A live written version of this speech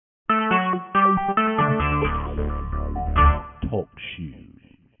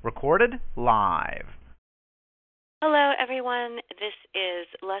Recorded live. Hello, everyone. This is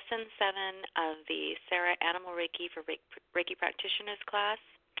Lesson 7 of the SARA Animal Reiki for Reiki Practitioners class,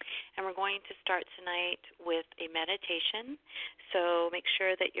 and we're going to start tonight with a meditation. So make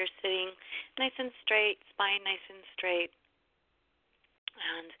sure that you're sitting nice and straight, spine nice and straight,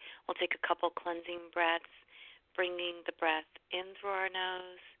 and we'll take a couple cleansing breaths, bringing the breath in through our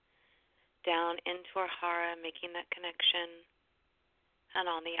nose, down into our hara, making that connection, and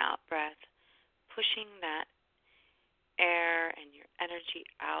on the out breath, pushing that air and your energy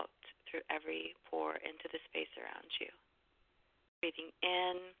out through every pore into the space around you. Breathing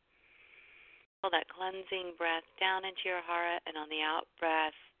in, pull that cleansing breath down into your hara, and on the out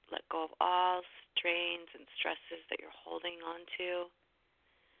breath, let go of all strains and stresses that you're holding on to.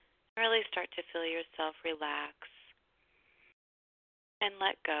 Really start to feel yourself relax and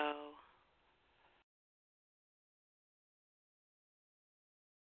let go.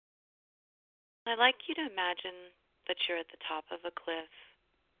 I'd like you to imagine that you're at the top of a cliff.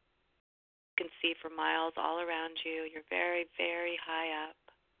 You can see for miles all around you. You're very, very high up.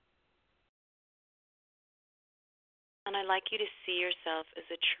 And I'd like you to see yourself as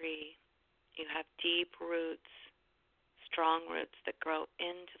a tree. You have deep roots, strong roots that grow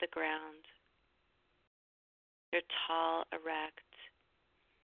into the ground. You're tall, erect,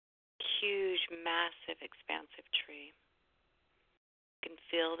 huge, massive, expansive tree. You can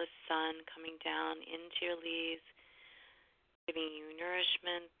feel the sun coming down into your leaves, giving you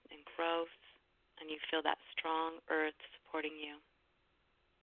nourishment and growth, and you feel that strong earth supporting you.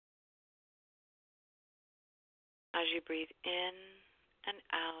 As you breathe in and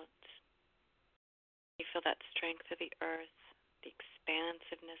out, you feel that strength of the earth, the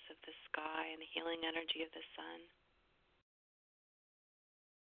expansiveness of the sky, and the healing energy of the sun.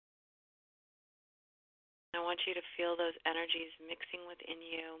 I want you to feel those energies mixing within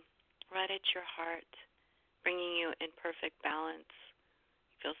you, right at your heart, bringing you in perfect balance.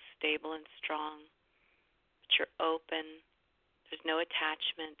 You feel stable and strong, but you're open. There's no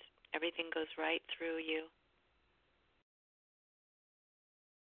attachment. Everything goes right through you.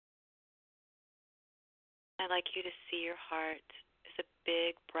 I'd like you to see your heart as a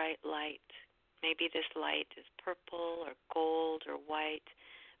big, bright light. Maybe this light is purple or gold or white,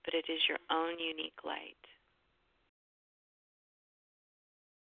 but it is your own unique light.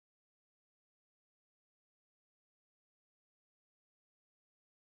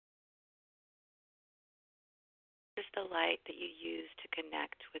 This is the light that you use to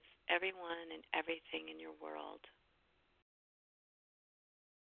connect with everyone and everything in your world.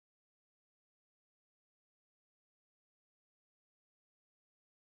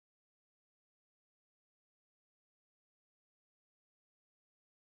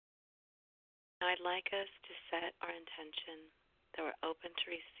 Now I'd like us to set our intention that we're open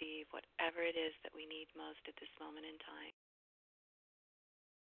to receive whatever it is that we need most at this moment in time.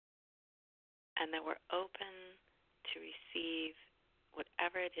 And that we're open to receive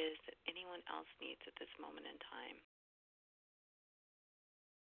whatever it is that anyone else needs at this moment in time.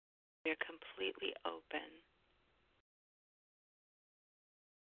 We are completely open.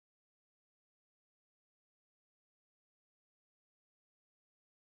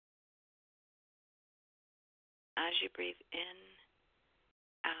 As you breathe in,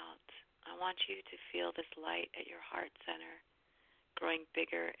 out, I want you to feel this light at your heart center growing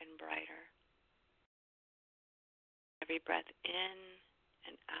bigger and brighter. Every breath in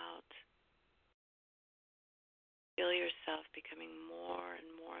and out, feel yourself becoming more and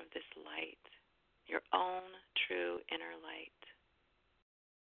more of this light, your own true inner light.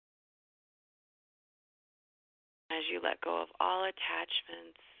 As you let go of all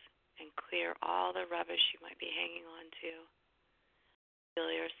attachments and clear all the rubbish you might be hanging on to, feel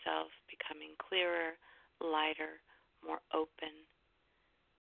yourself becoming clearer, lighter, more open.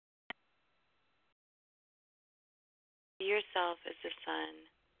 See yourself as the sun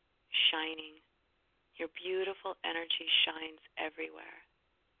shining. Your beautiful energy shines everywhere,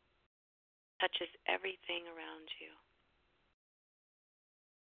 touches everything around you.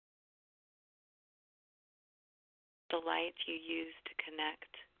 The light you use to connect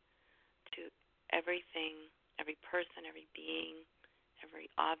to everything, every person, every being, every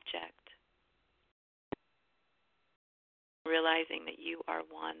object. Realizing that you are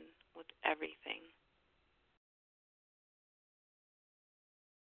one with everything.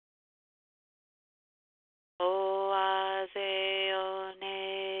 Oazeone,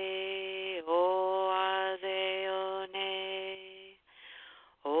 oazeone,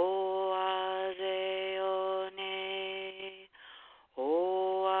 oazeone,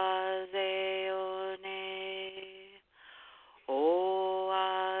 oazeone, oazeone.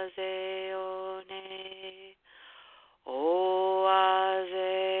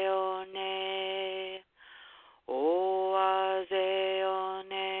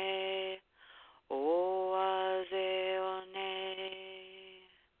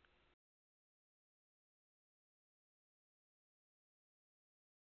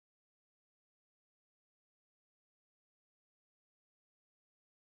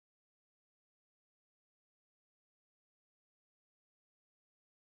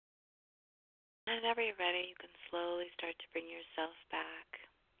 And whenever you're ready, you can slowly start to bring yourself back,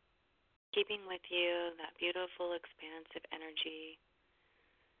 keeping with you that beautiful, expansive energy,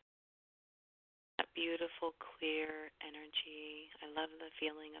 that beautiful, clear energy. I love the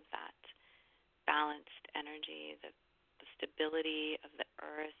feeling of that balanced energy, the stability of the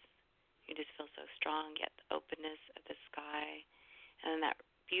earth. You just feel so strong, yet the openness of the sky, and then that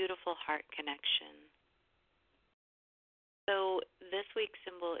beautiful heart connection. So this week's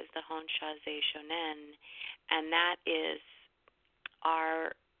symbol is the Honshaze Shonen, and that is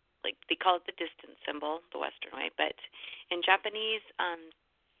our, like they call it the distance symbol, the Western way, but in Japanese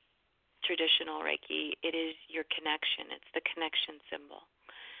traditional Reiki, it is your connection. It's the connection symbol.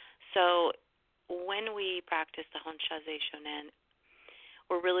 So when we practice the Honshaze Shonen,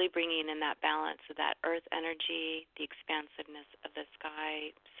 we're really bringing in that balance of that earth energy, the expansiveness of the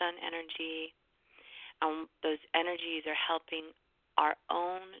sky, sun energy. Those energies are helping our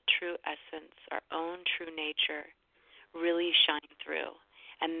own true essence, our own true nature really shine through.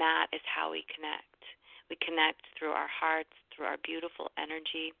 And that is how we connect. We connect through our hearts, through our beautiful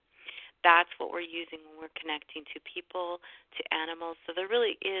energy. That's what we're using when we're connecting to people, to animals. So there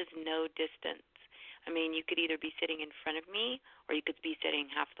really is no distance. I mean, you could either be sitting in front of me or you could be sitting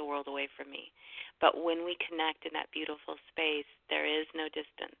half the world away from me. But when we connect in that beautiful space, there is no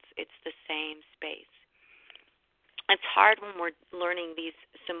distance. It's the same space. It's hard when we're learning these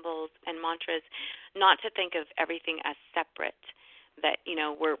symbols and mantras not to think of everything as separate, that, you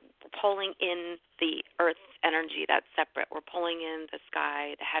know, we're pulling in the earth energy, that's separate. We're pulling in the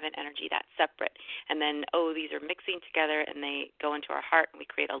sky, the heaven energy, that's separate. And then, these are mixing together and they go into our heart and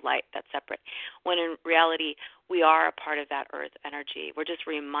we create a light that's separate. When in reality, we are a part of that earth energy. We're just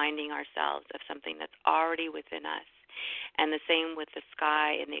reminding ourselves of something that's already within us. And the same with the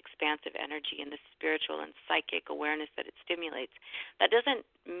sky and the expansive energy and the spiritual and psychic awareness that it stimulates. That doesn't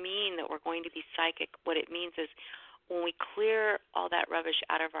mean that we're going to be psychic. What it means is when we clear all that rubbish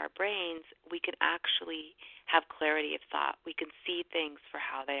out of our brains, we can actually have clarity of thought. We can see things for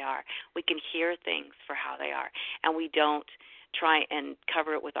how they are. We can hear things for how they are. And we don't try and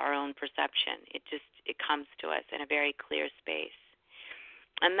cover it with our own perception. It comes to us in a very clear space.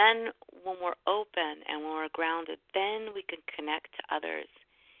 And then when we're open and when we're grounded, then we can connect to others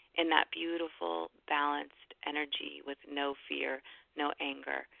in that beautiful, balanced energy with no fear, no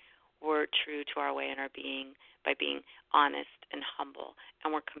anger. We're true to our way and our being by being honest and humble. And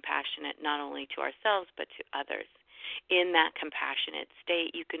we're compassionate not only to ourselves but to others. In that compassionate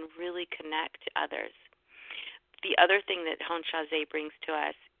state, you can really connect to others. The other thing that Honshaze brings to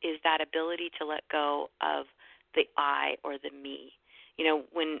us is that ability to let go of the I or the me. You know,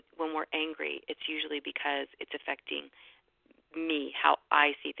 when we're angry, it's usually because it's affecting me, how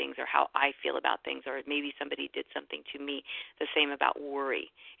I see things or how I feel about things, or maybe somebody did something to me. The same about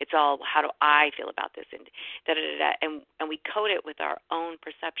worry. It's all, how do I feel about this, and da-da-da-da. And we code it with our own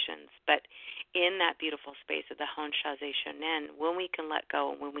perceptions. But in that beautiful space of the Honshaze Shonen, when we can let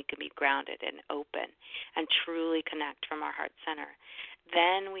go and when we can be grounded and open and truly connect from our heart center,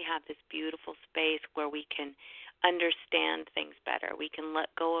 then we have this beautiful space where we can understand things better. We can let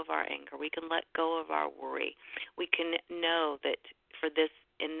go of our anger. We can let go of our worry. We can know that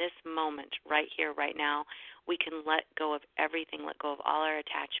in this moment, right here, right now, we can let go of everything, let go of all our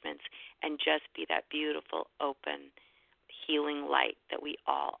attachments, and just be that beautiful, open, healing light that we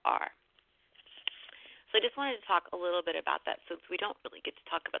all are. So I just wanted to talk a little bit about that, since we don't really get to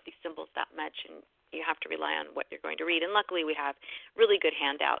talk about these symbols that much, and you have to rely on what you're going to read. And luckily we have really good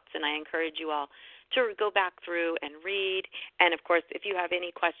handouts, and I encourage you all to go back through and read. And, of course, if you have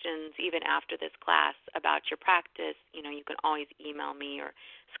any questions even after this class about your practice, you know, you can always email me or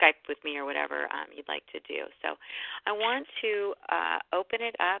Skype with me or whatever you'd like to do. So I want to open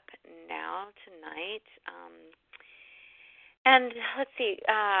it up now tonight. And let's see,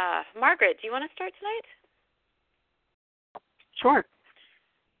 Margaret, do you want to start tonight? Sure.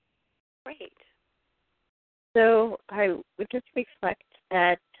 Great. So I would just reflect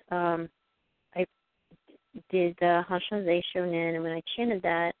that I did the Honshaze Shonen, and when I chanted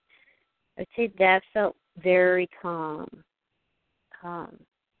that, I would say that felt very calm,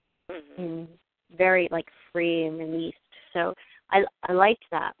 and very free and released. So I liked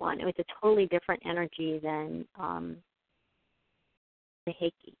that one. It was a totally different energy than the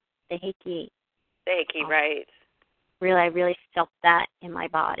Heiki. The Heiki, right. I really felt that in my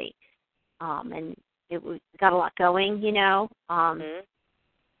body, and it got a lot going, you know.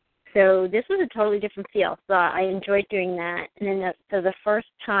 So this was a totally different feel. So I enjoyed doing that. And then the first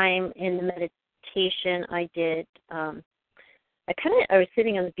time in the meditation I did, I was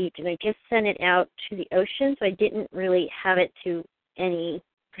sitting on the beach and I just sent it out to the ocean. So I didn't really have it to any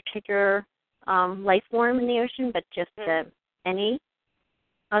particular life form in the ocean, but just any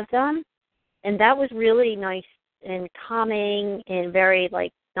of them. And that was really nice and calming and very,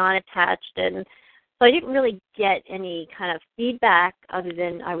 like, non-attached. And so I didn't really get any kind of feedback other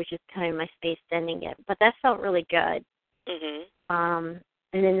than I was just kind of in my space sending it. But that felt really good.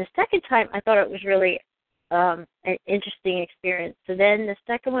 And then the second time, I thought it was really an interesting experience. So then the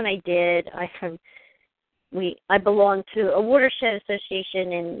second one I did, I belong to a watershed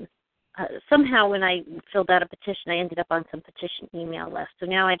association, and somehow when I filled out a petition, I ended up on some petition email list. So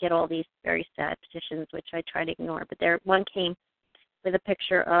now I get all these very sad petitions, which I try to ignore. But one came with a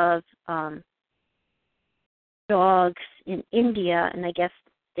picture of dogs in India, and I guess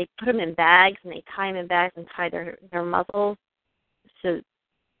they put them in bags, and they tie them in bags and tie their muzzles so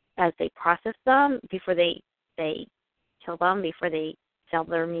as they process them before they kill them, before they sell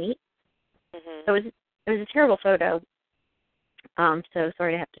their meat. So it was a terrible photo. So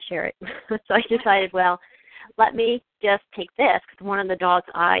sorry to have to share it. So I decided, well, let me just take this, because one of the dog's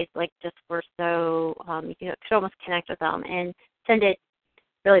eyes, like, just were so, you could almost connect with them, and send it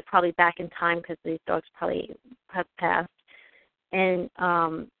really probably back in time, because these dogs probably have passed. And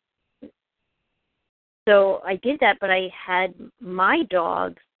so I did that, but I had my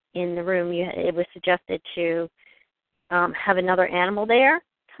dogs in the room. It was suggested to have another animal there,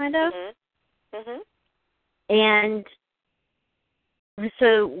 kind of. And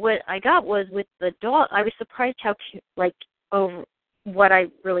so what I got was, with the dog, I was surprised how cute, like, over what I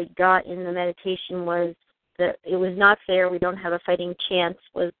really got in the meditation was that it was not fair, we don't have a fighting chance,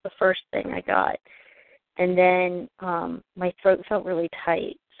 was the first thing I got. And then my throat felt really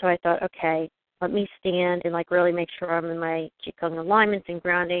tight. So I thought, okay, let me stand and, like, really make sure I'm in my Qigong alignments and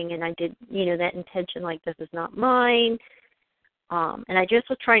grounding. And I did, that intention, like, this is not mine. And I just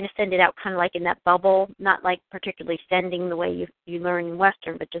was trying to send it out kind of like in that bubble, not like particularly sending the way you learn in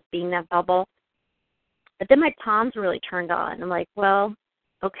Western, but just being that bubble. But then my palms really turned on. I'm like, well,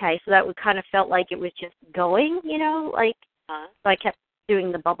 okay, so that would kind of felt like it was just going, like, so I kept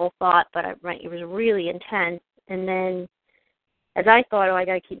doing the bubble thought, but it was really intense. And then as I thought, I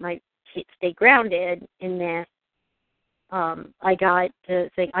got to stay grounded in this, I got to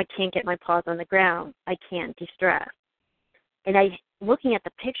think, I can't get my paws on the ground. I can't de-stress. And looking at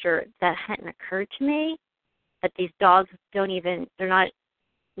the picture, that hadn't occurred to me, that these dogs not only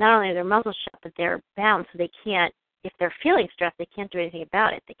are their muzzles shut, but they're bound, so they can't, if they're feeling stressed, they can't do anything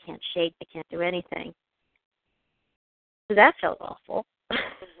about it. They can't shake, they can't do anything. So that felt awful.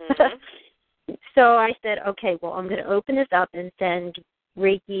 So I said, okay, well, I'm going to open this up and send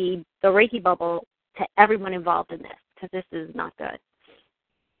the Reiki bubble to everyone involved in this, because this is not good.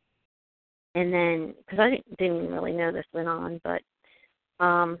 And then, because I didn't really know this went on, but,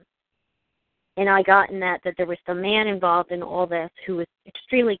 and I got in that there was some man involved in all this who was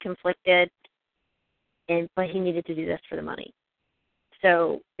extremely conflicted, but he needed to do this for the money.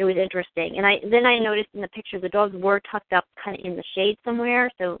 So it was interesting. And then I noticed in the picture the dogs were tucked up kind of in the shade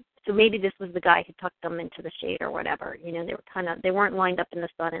somewhere, so maybe this was the guy who tucked them into the shade or whatever. They weren't lined up in the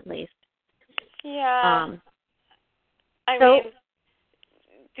sun at least. Yeah. I mean,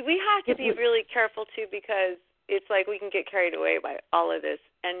 we have to be really careful, too, because it's like we can get carried away by all of this.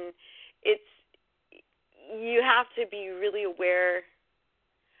 And you have to be really aware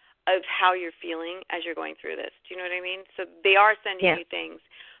of how you're feeling as you're going through this. Do you know what I mean? So they are sending you things,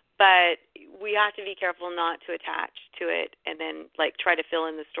 but we have to be careful not to attach to it and then, like, try to fill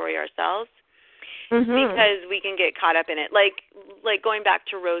in the story ourselves, because we can get caught up in it. Like going back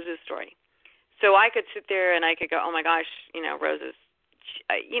to Rose's story. So I could sit there and I could go, oh, my gosh, Rose's,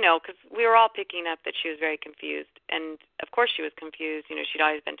 because we were all picking up that she was very confused. And, of course, she was confused. She'd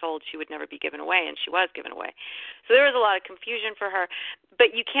always been told she would never be given away, and she was given away. So there was a lot of confusion for her.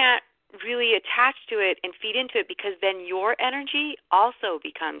 But you can't really attach to it and feed into it, because then your energy also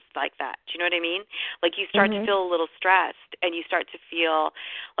becomes like that. Do you know what I mean? Like, you start to feel a little stressed, and you start to feel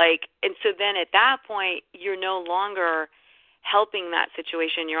like – and so then at that point, you're no longer helping that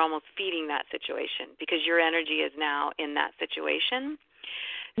situation. You're almost feeding that situation, because your energy is now in that situation.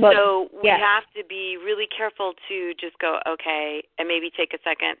 So we have to be really careful to just go, okay, and maybe take a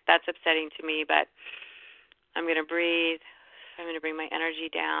second. That's upsetting to me, but I'm going to breathe. I'm going to bring my energy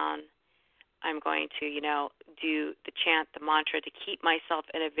down. I'm going to, do the chant, the mantra, to keep myself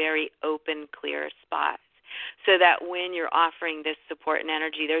in a very open, clear spot, so that when you're offering this support and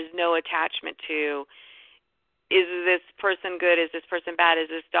energy, there's no attachment to, is this person good? Is this person bad? Is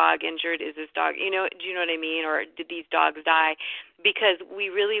this dog injured? Is this dog, do you know what I mean? Or did these dogs die? Because we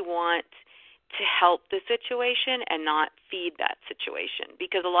really want to help the situation and not feed that situation.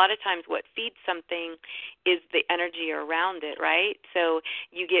 Because a lot of times what feeds something is the energy around it, right? So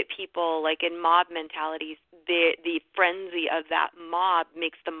you get people like in mob mentalities, the frenzy of that mob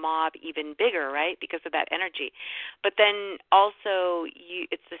makes the mob even bigger, right? Because of that energy. But then also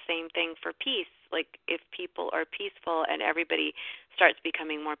it's the same thing for peace. Like if people are peaceful and everybody starts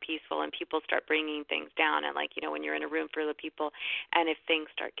becoming more peaceful and people start bringing things down, and like, when you're in a room full of people and if things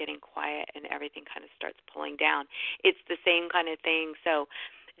start getting quiet and everything kind of starts pulling down, it's the same kind of thing. So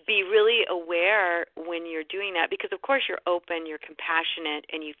be really aware when you're doing that, because of course you're open, you're compassionate,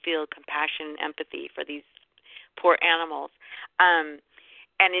 and you feel compassion and empathy for these poor animals.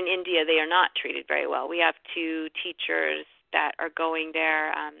 And in India, they are not treated very well. We have 2 teachers that are going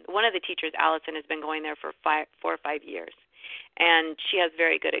there. One of the teachers, Allison, has been going there for 4 or 5 years. And she has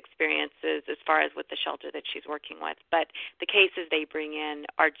very good experiences as far as with the shelter that she's working with. But the cases they bring in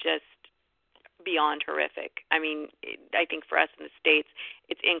are just beyond horrific. I mean, I think for us in the States,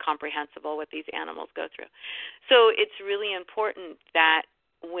 it's incomprehensible what these animals go through. So it's really important that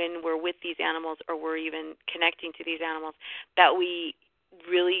when we're with these animals or we're even connecting to these animals, that we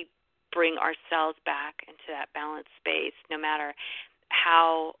really bring ourselves back into that balanced space, no matter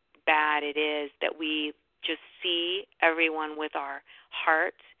how bad it is, that we just see everyone with our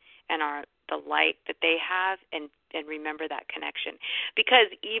heart and the light that they have, and remember that connection. Because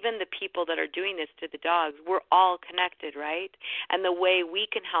even the people that are doing this to the dogs, we're all connected, right? And the way we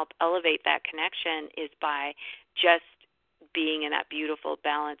can help elevate that connection is by just being in that beautiful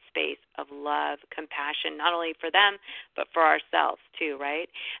balanced space of love, compassion, not only for them, but for ourselves too, right?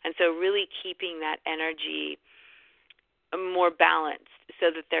 And so really keeping that energy more balanced so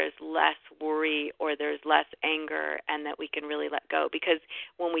that there's less worry or there's less anger, and that we can really let go. Because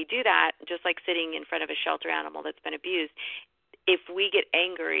when we do that, just like sitting in front of a shelter animal that's been abused, if we get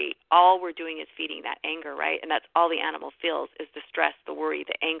angry, all we're doing is feeding that anger, right? And that's all the animal feels is the stress, the worry,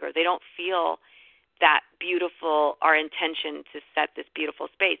 the anger. They don't feel that beautiful, our intention to set this beautiful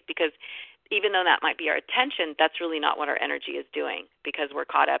space, because even though that might be our attention, that's really not what our energy is doing, because we're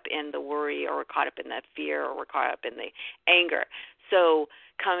caught up in the worry, or we're caught up in the fear, or we're caught up in the anger. So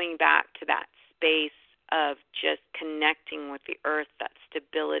coming back to that space of just connecting with the earth, that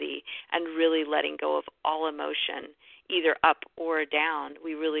stability, and really letting go of all emotion, either up or down,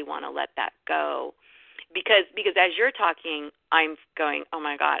 we really want to let that go. Because as you're talking, I'm going, oh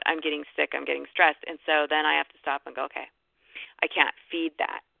my God, I'm getting sick, I'm getting stressed. And so then I have to stop and go, okay, I can't feed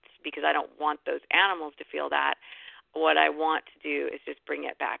that, because I don't want those animals to feel that. What I want to do is just bring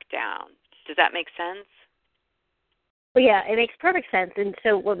it back down. Does that make sense? Well, yeah, it makes perfect sense. And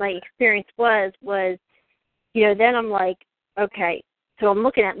so what my experience was, then I'm like, okay, so I'm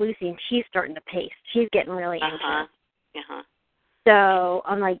looking at Lucy, and she's starting to pace. She's getting really anxious. So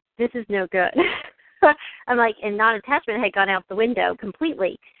I'm like, this is no good. I'm like, and non-attachment had gone out the window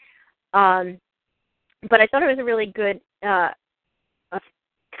completely. But I thought it was a really good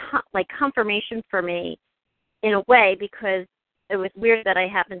confirmation for me in a way, because it was weird that I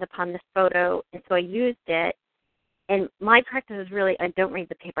happened upon this photo, and so I used it. And my practice is really, I don't read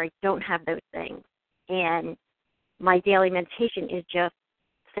the paper. I don't have those things. And my daily meditation is just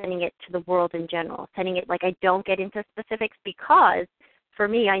sending it to the world in general, sending it, like, I don't get into specifics, because for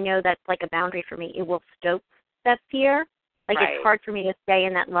me, I know that's like a boundary for me. It will stoke that fear. Like, right. It's hard for me to stay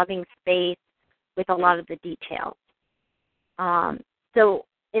in that loving space with a lot of the details. So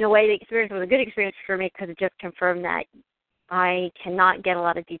in a way, the experience was a good experience for me, because it just confirmed that I cannot get a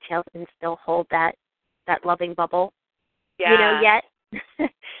lot of details and still hold that loving bubble, yet.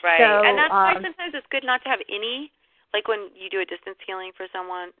 Right. So, and that's why sometimes it's good not to have any, like when you do a distance healing for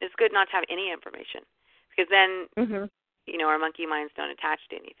someone, it's good not to have any information, because then, our monkey minds don't attach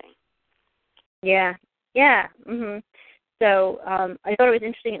to anything. Yeah. So I thought it was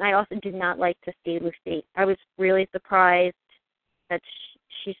interesting, and I also did not like to see Lucy. I was really surprised that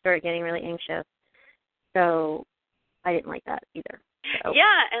she started getting really anxious. So I didn't like that either. So.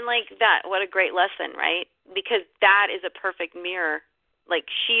 Yeah, and like that, what a great lesson, right? Because that is a perfect mirror. Like,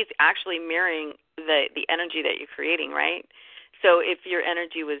 she's actually mirroring the energy that you're creating, right? So if your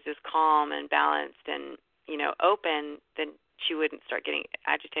energy was just calm and balanced and, open, then she wouldn't start getting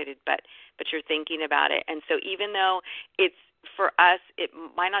agitated, but you're thinking about it. And so even though it's, for us, it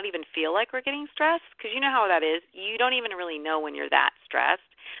might not even feel like we're getting stressed, because you know how that is. You don't even really know when you're that stressed,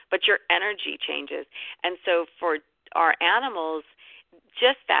 but your energy changes. And so for our animals,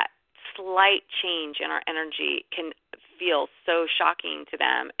 just that slight change in our energy can feel so shocking to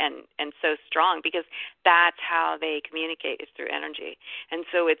them and so strong, because that's how they communicate, is through energy. And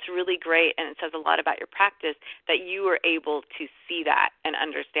so it's really great, and it says a lot about your practice that you were able to see that and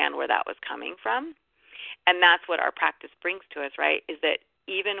understand where that was coming from. And that's what our practice brings to us, right, is that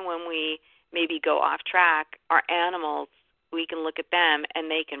even when we maybe go off track, our animals, we can look at them and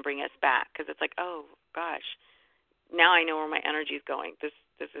they can bring us back, because it's like, oh, gosh, now I know where my energy is going. This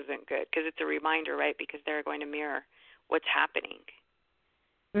isn't good, because it's a reminder, right, because they're going to mirror what's happening.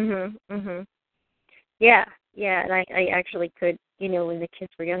 Yeah, and I actually could, when the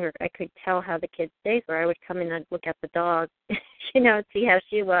kids were younger, I could tell how the kids' days were. I would come in and look at the dog, and see how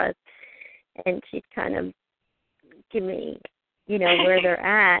she was, and she'd kind of give me, where they're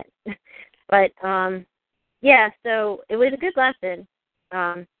at. But, yeah, so it was a good lesson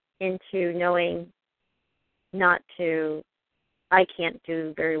into knowing I can't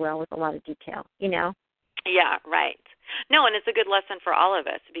do very well with a lot of detail, Yeah, right. No, and it's a good lesson for all of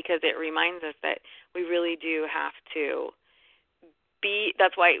us, because it reminds us that we really do have to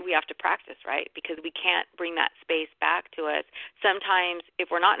that's why we have to practice, right? Because we can't bring that space back to us. Sometimes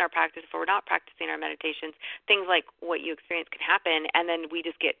if we're not in our practice, if we're not practicing our meditations, things like what you experience can happen, and then we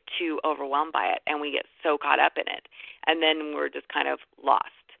just get too overwhelmed by it, and we get so caught up in it, and then we're just kind of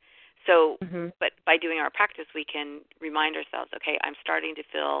lost. So, but by doing our practice, we can remind ourselves, okay, I'm starting to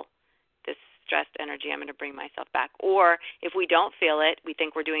feel this stressed energy, I'm going to bring myself back. Or if we don't feel it, we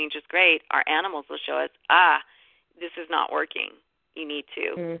think we're doing just great, our animals will show us, this is not working. You need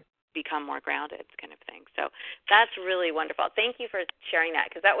to become more grounded, kind of thing. So that's really wonderful. Thank you for sharing that,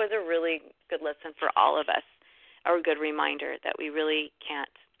 because that was a really good lesson for all of us, or a good reminder that we really can't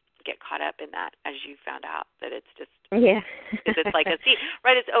get caught up in that, as you found out, that it's just, it's like a sea,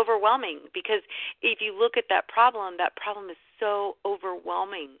 right? It's overwhelming, because if you look at that problem is so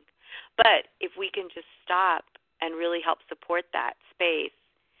overwhelming. But if we can just stop and really help support that space,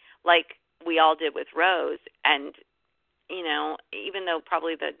 like we all did with Rose, and even though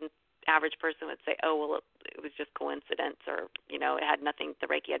probably the average person would say, oh, well, it was just coincidence, or, it had nothing, the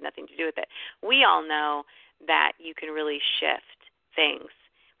Reiki had nothing to do with it. We all know that you can really shift things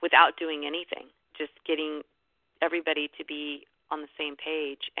without doing anything, just getting everybody to be on the same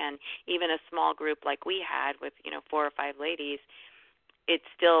page. And even a small group like we had with, 4 or 5 ladies, it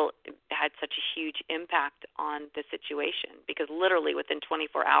still had such a huge impact on the situation, because literally within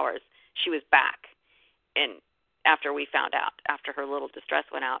 24 hours, she was back. And after we found out, after her little distress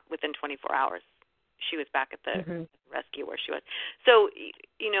went out, within 24 hours, she was back at the rescue where she was. So,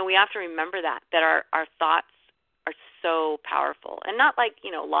 we have to remember that our thoughts are so powerful. And not like,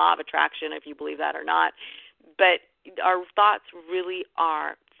 law of attraction, if you believe that or not, but our thoughts really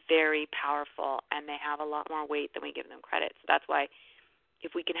are very powerful, and they have a lot more weight than we give them credit. So that's why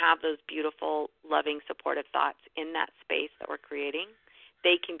if we can have those beautiful, loving, supportive thoughts in that space that we're creating,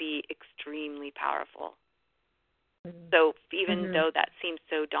 they can be extremely powerful. So even though that seems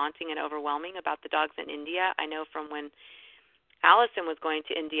so daunting and overwhelming about the dogs in India, I know from when Allison was going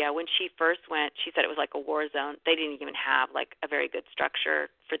to India, when she first went, she said it was like a war zone. They didn't even have like a very good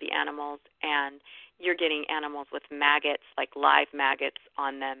structure for the animals, and you're getting animals with maggots, like live maggots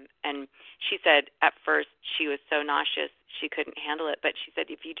on them. And she said at first she was so nauseous she couldn't handle it, but she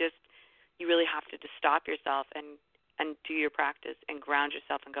said you really have to just stop yourself and do your practice and ground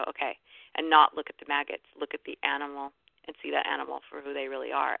yourself and go, okay, and not look at the maggots, look at the animal and see that animal for who they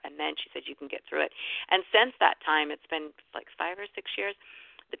really are. And then she said you can get through it. And since that time, it's been like 5 or 6 years,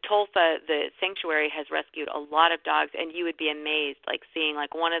 the Tolfa, the sanctuary, has rescued a lot of dogs, and you would be amazed, like seeing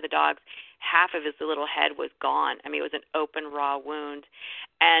like one of the dogs, half of his little head was gone. I mean, it was an open, raw wound.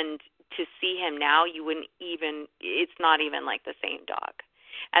 And to see him now, it's not even like the same dog.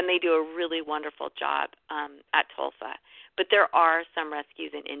 And they do a really wonderful job at Tulsa. But there are some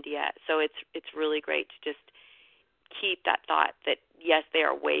rescues in India, so it's really great to just keep that thought that, yes, they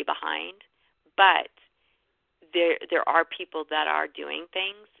are way behind, but there are people that are doing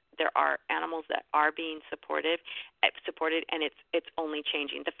things. There are animals that are being supported, and it's only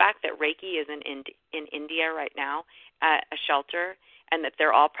changing. The fact that Reiki is in India right now at a shelter, and that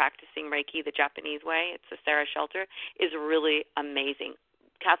they're all practicing Reiki the Japanese way, it's a SARA shelter, is really amazing.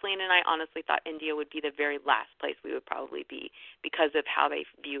 Kathleen and I honestly thought India would be the very last place we would probably be because of how they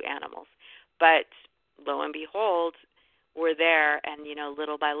view animals. But lo and behold, we're there, and,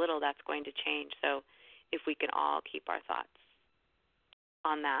 little by little that's going to change. So if we can all keep our thoughts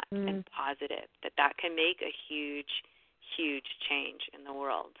on that and positive, that can make a huge, huge change in the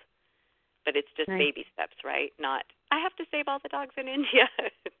world. But it's just baby steps, right? Not, I have to save all the dogs in India.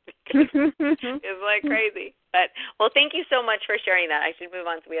 It's like crazy. But, well, thank you so much for sharing that. I should move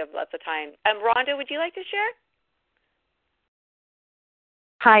on so we have lots of time. Rhonda, would you like to share?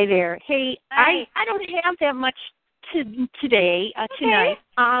 Hi there. Hey, Hi. I don't have that much tonight, Okay.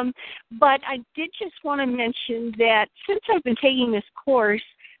 but I did just want to mention that since I've been taking this course,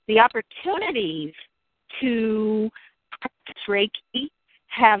 the opportunities to practice Reiki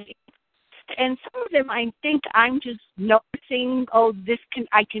have, and some of them I think I'm just noticing,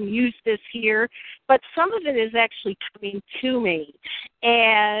 I can use this here, but some of it is actually coming to me,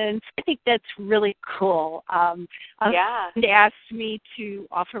 and I think that's really cool. A friend asked me to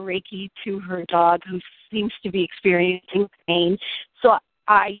offer Reiki to her dog who seems to be experiencing pain, so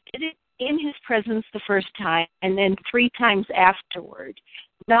I did it in his presence the first time, and then 3 times afterward,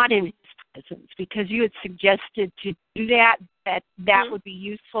 not in his presence, because you had suggested to do that would be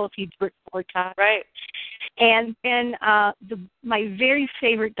useful if you do it 4 times. Right. And then my very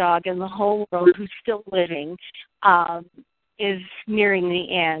favorite dog in the whole world, who's still living, is nearing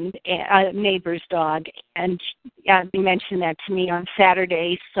the end, a neighbor's dog, and they mentioned that to me on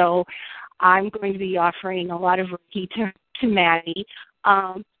Saturday, so I'm going to be offering a lot of Reiki to Maddie.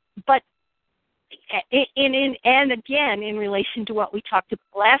 But and again, in relation to what we talked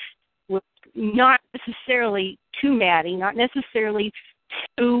about last week, not necessarily to Maddie, not necessarily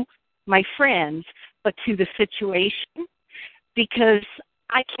to my friends, but to the situation, because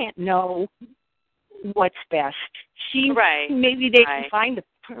I can't know what's best. Maybe they can find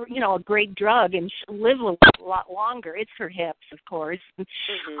a great drug and she'll live a lot longer. It's her hips, of course.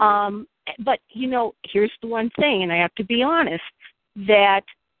 Mm-hmm. But here's the one thing, and I have to be honest, that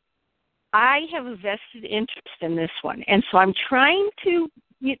I have a vested interest in this one, and so I'm trying to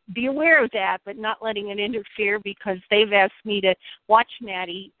be aware of that, but not letting it interfere, because they've asked me to watch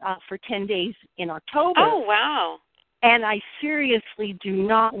Maddie for 10 days in October. Oh, wow. And I seriously do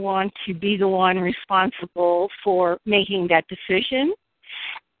not want to be the one responsible for making that decision.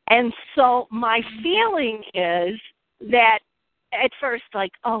 And so my feeling is that at first,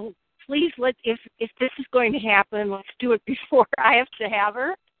 please if this is going to happen, let's do it before I have to have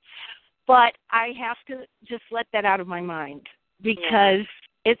her. But I have to just let that out of my mind, because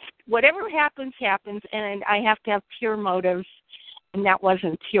it's whatever happens, and I have to have pure motives, and that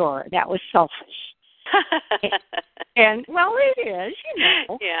wasn't pure. That was selfish. And well, it is,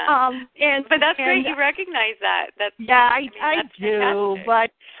 Yeah. But that's great you recognize that. I do, fantastic.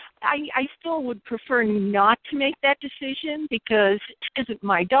 but I still would prefer not to make that decision, because it isn't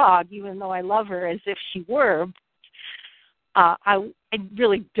my dog, even though I love her as if she were. I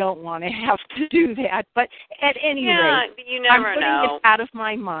really don't want to have to do that, but at any rate, you never I'm putting know. it out of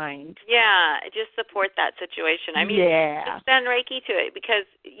my mind. Yeah, just support that situation. I mean, just send Reiki to it, because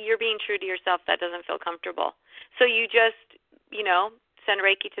you're being true to yourself. That doesn't feel comfortable. So you just, send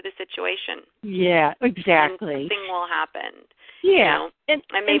Reiki to the situation. Yeah, exactly. And something will happen. Yeah. And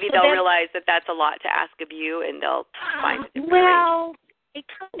maybe they'll realize that that's a lot to ask of you, and they'll find a different Well, it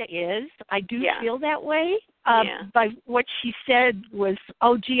kind of is. I do feel that way. By what she said was,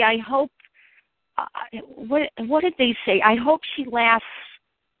 oh, gee, I hope, what did they say? I hope she lasts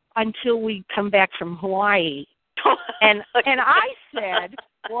until we come back from Hawaii. And I said,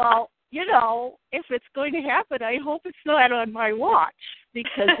 well, if it's going to happen, I hope it's not on my watch,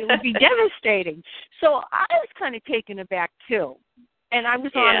 because it would be devastating. So I was kind of taken aback, too. And I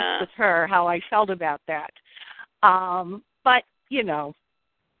was honest with her how I felt about that. But,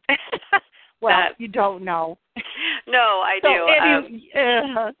 well, you don't know. No, I do. Anyway,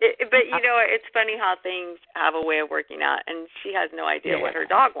 but it's funny how things have a way of working out, and she has no idea what her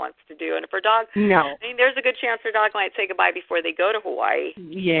dog wants to do. And if her dog, there's a good chance her dog might say goodbye before they go to Hawaii.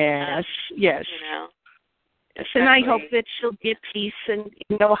 Yes. Yes, and I hope that she'll get peace and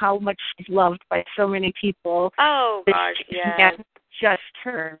know how much she's loved by so many people. Oh, gosh, yes. Not just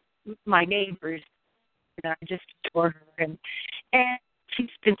her, my neighbors. I just adore her, and she's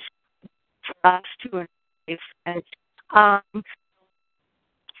been for us to her life. And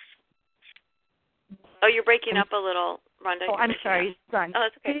you're breaking up a little, Rhonda. Oh, I'm sorry, son. Oh,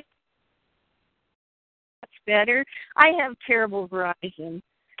 that's okay. That's better. I have terrible Verizon.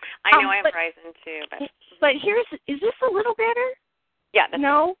 I know I have Verizon too, but is this a little better? Yeah.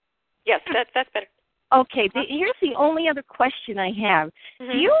 No. Yes, that's better. Okay. Here's the only other question I have.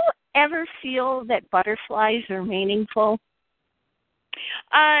 Mm-hmm. Do you ever feel that butterflies are meaningful?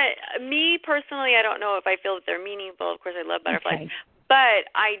 Me personally, I don't know if I feel that they're meaningful. Of course, I love butterflies. Okay. But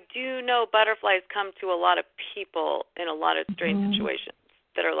I do know butterflies come to a lot of people in a lot of strange situations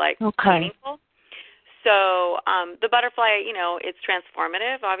that are meaningful. So the butterfly, it's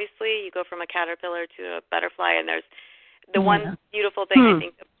transformative. Obviously, you go from a caterpillar to a butterfly, and there's the one beautiful thing I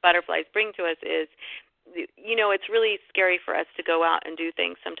think that butterflies bring to us is it's really scary for us to go out and do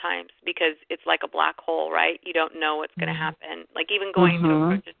things sometimes because it's like a black hole, right? You don't know what's going to happen. Like even going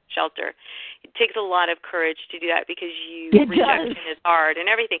to a shelter, it takes a lot of courage to do that because rejection is hard and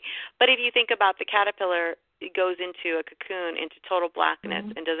everything. But if you think about the caterpillar, it goes into a cocoon, into total blackness,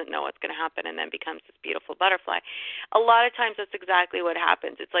 and doesn't know what's going to happen, and then becomes this beautiful butterfly. A lot of times that's exactly what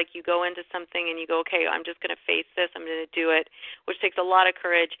happens. It's like you go into something and you go, okay, I'm just going to face this, I'm going to do it, which takes a lot of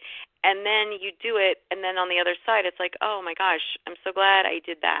courage. And then you do it, and then on the other side, it's like, oh, my gosh, I'm so glad I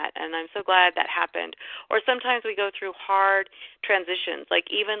did that, and I'm so glad that happened. Or sometimes we go through hard transitions, like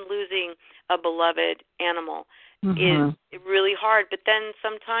even losing a beloved animal is really hard. But then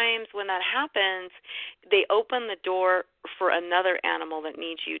sometimes when that happens, they open the door for another animal that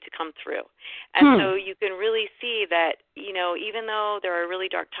needs you to come through. And so you can really see that, even though there are really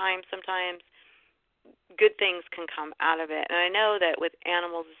dark times sometimes, good things can come out of it. And I know that with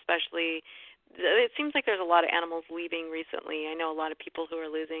animals especially, it seems like there's a lot of animals leaving recently. I know a lot of people who are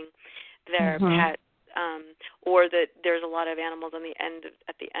losing their pets, or that there's a lot of animals at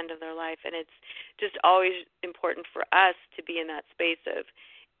the end of their life. And it's just always important for us to be in that space of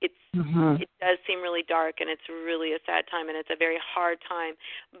it does seem really dark, and it's really a sad time, and it's a very hard time.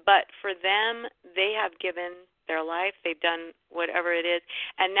 But for them, they have given their life, they've done whatever it is,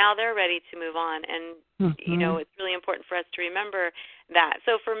 and now they're ready to move on. And, it's really important for us to remember that.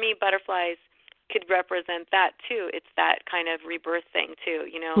 So for me, butterflies could represent that, too. It's that kind of rebirth thing, too.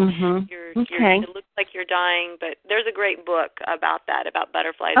 It looks like you're dying, but there's a great book about that, about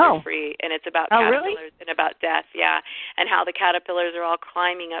butterflies are free, and it's about caterpillars and about death, and how the caterpillars are all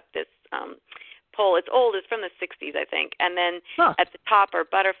climbing up this pole. It's old. It's from the 60s, I think. And then at the top are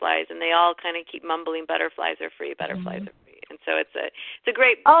butterflies, and they all kind of keep mumbling, butterflies are free, butterflies are free. And so it's a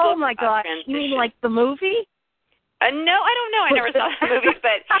great book. Oh, my gosh. You mean like the movie? No, I don't know. I never saw the movie,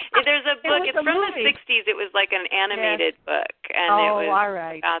 but there's a book. It's from the 60s. It was like an animated book, and it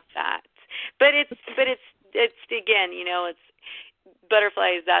was about that. But it's again, it's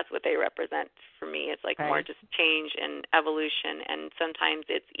butterflies. That's what they represent for me. It's like more just change and evolution, and sometimes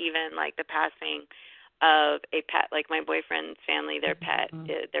it's even like the passing of a pet. Like my boyfriend's family, their pet,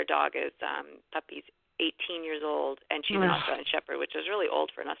 their dog is puppy's 18 years old, and she's an Australian Shepherd, which is really old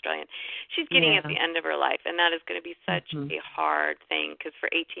for an Australian. She's getting at the end of her life, and that is going to be such a hard thing, because for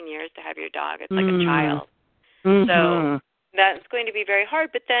 18 years to have your dog, it's like a child. So that's going to be very hard.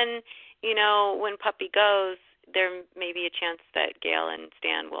 But then, when puppy goes, there may be a chance that Gail and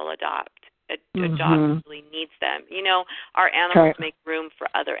Stan will adopt. A dog really needs them. Our animals make room for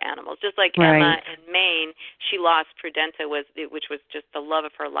other animals. Just like Emma in Maine, she lost Prudenta, which was just the love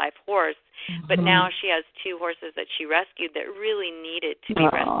of her life horse. But now she has two horses that she rescued that really needed to be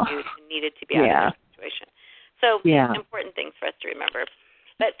rescued and needed to be out of their situation. So important things for us to remember.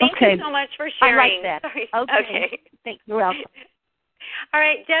 But thank you so much for sharing. I like that. Sorry. Okay. Thanks. You're welcome. All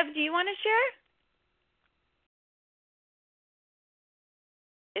right, Deb, do you want to share?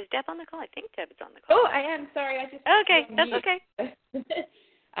 Is Deb on the call? I think Deb is on the call. Oh, I am. Sorry. Okay, that's okay.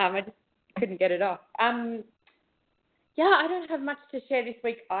 I just couldn't get it off. I don't have much to share this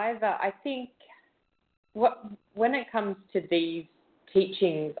week either. I think when it comes to these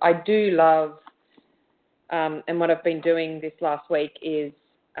teachings, I do love, and what I've been doing this last week is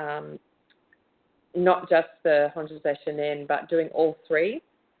not just the Honshuzai Shinen, but doing all three.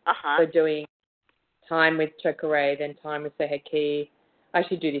 So doing time with Chokurei, then time with Seiheki. I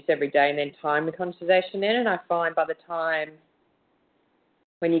actually do this every day, and then time with Honshuzai Shinen, and I find by the time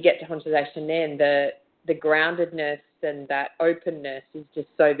when you get to Honshuzai Shinen, the groundedness and that openness is just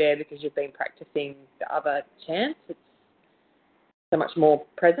so there because you've been practicing the other chants. It's so much more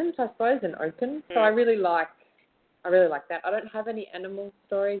present, I suppose, and open. So I really like that. I don't have any animal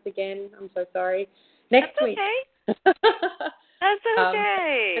stories again. I'm so sorry. Next week. That's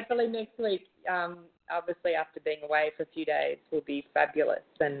okay. Hopefully next week. Obviously, after being away for a few days, will be fabulous,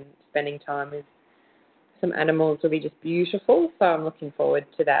 and spending time with some animals will be just beautiful. So I'm looking forward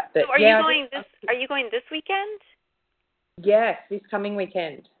to that. But so are you going this weekend? Yes, this coming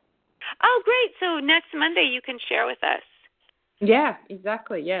weekend. Oh, great! So next Monday you can share with us. Yeah,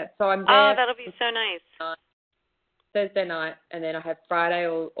 exactly. Yeah. So I'm there. Oh, that'll be so nice. Thursday night, and then I have Friday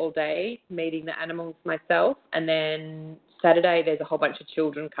all day meeting the animals myself, and then Saturday there's a whole bunch of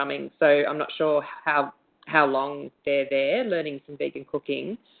children coming, so I'm not sure how long they're there learning some vegan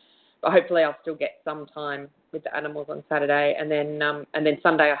cooking, but hopefully I'll still get some time with the animals on Saturday, and then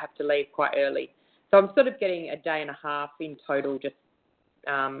Sunday I have to leave quite early. So I'm sort of getting a day and a half in total, just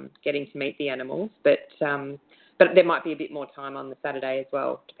getting to meet the animals, but there might be a bit more time on the Saturday as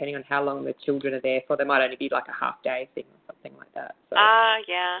well, depending on how long the children are there for. There might only be like a half day thing or something like that. So.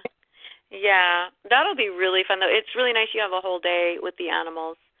 Yeah, that'll be really fun, though. It's really nice you have a whole day with the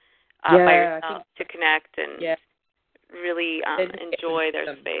animals by yourself to connect and really enjoy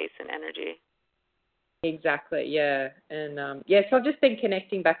their space and energy. Exactly, yeah. And, so I've just been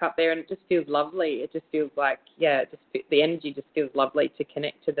connecting back up there, and it just feels lovely. It just feels like, the energy just feels lovely to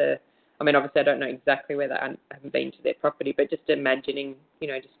connect to the, I mean, obviously I don't know exactly where I haven't been to their property, but just imagining,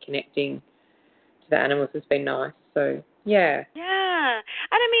 just connecting to the animals has been nice. So, yeah. Yeah.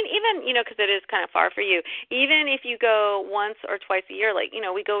 And I mean, even, because it is kind of far for you, even if you go once or twice a year, like,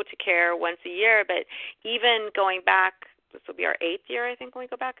 we go to care once a year, but even going back, this will be our 8th year, I think, when we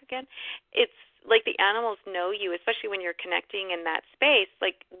go back again, it's like the animals know you, especially when you're connecting in that space.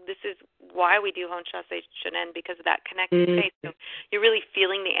 Like, this is why we do Honshaze Shonen, because of that connected space. So you're really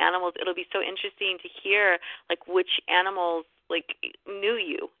feeling the animals. It'll be so interesting to hear, like, which animals, like, knew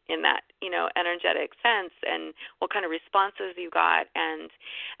you in that, energetic sense, and what kind of responses you got. And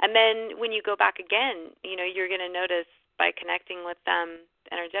then when you go back again, you're going to notice by connecting with them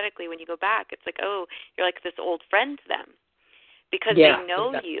energetically when you go back, it's like, oh, you're like this old friend to them. Because they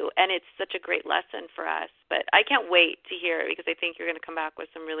know you, and it's such a great lesson for us. But I can't wait to hear it, because I think you're going to come back with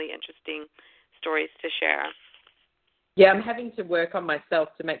some really interesting stories to share. Yeah, I'm having to work on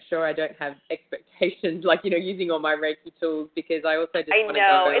myself to make sure I don't have expectations, like, using all my Reiki tools, because I also just want to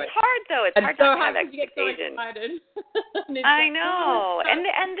go. I know. It's hard, though. It's hard not to have expectations. I know. And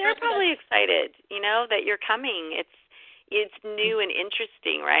they're probably excited, that you're coming. It's new and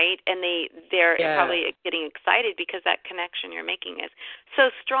interesting, right? And they're probably getting excited because that connection you're making is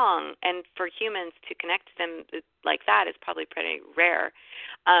so strong. And for humans to connect to them like that is probably pretty rare.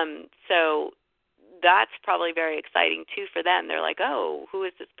 So that's probably very exciting, too, for them. They're like, oh, who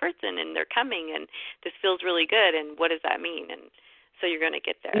is this person? And they're coming, and this feels really good, and what does that mean? And so you're going to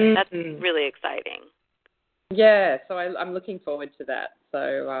get there. That's really exciting. Yeah, so I'm looking forward to that.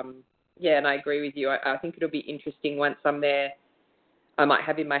 So, and I agree with you. I think it'll be interesting once I'm there. I might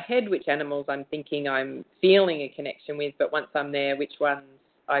have in my head which animals I'm thinking I'm feeling a connection with, but once I'm there, which ones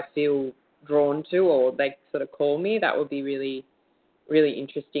I feel drawn to or they sort of call me. That would be really, really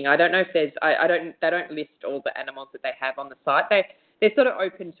interesting. I don't know if there's, they don't list all the animals that they have on the site. They're sort of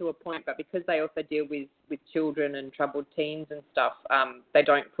open to a point, but because they also deal with children and troubled teens and stuff, they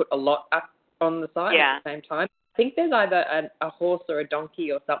don't put a lot up on the site at the same time. I think there's either a horse or a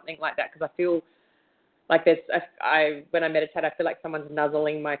donkey or something like that, because I feel like when I meditate, I feel like someone's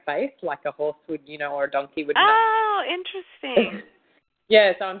nuzzling my face like a horse would, or a donkey would. Oh, interesting.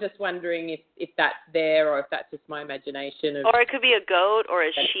 Yeah, so I'm just wondering if that's there or if that's just my imagination. Or it could be a goat or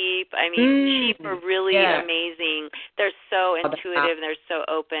a sheep. I mean, sheep are really amazing. They're so intuitive and they're so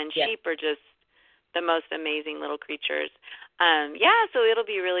open. Yeah. Sheep are just the most amazing little creatures. So it'll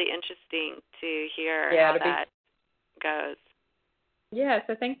be really interesting to hear how that goes. Yeah,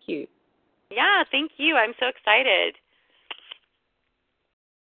 so thank you. Yeah, thank you. I'm so excited.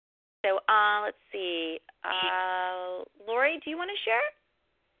 So let's see. Lori, do you want to share?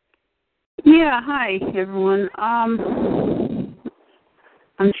 Yeah, hi, everyone.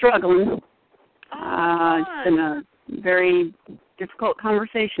 I'm struggling. It's been a very difficult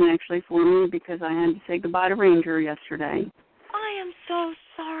conversation, actually, for me, because I had to say goodbye to Ranger yesterday. I am so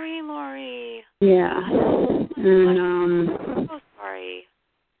sorry, Lori. Yeah. And, I'm so sorry.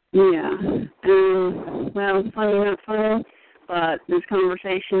 Yeah. Well, funny, not funny, but this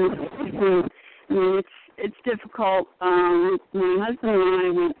conversation, it's difficult. My husband and I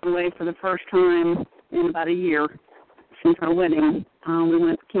went away for the first time in about a year since our wedding. We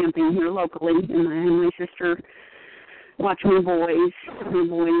went camping here locally, and I and my sister watched my boys,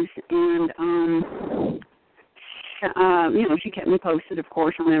 and she kept me posted, of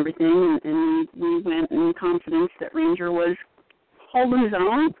course, on everything, and we went in confidence that Ranger was holding his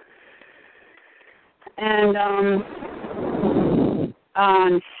own. And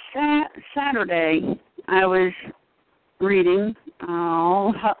on Saturday, I was reading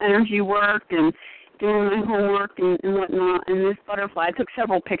all energy work and doing my homework and whatnot, and this butterfly, I took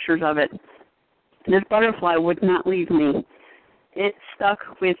several pictures of it. This butterfly would not leave me. It stuck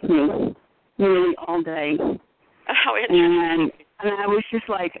with me nearly all day. How interesting. And I was just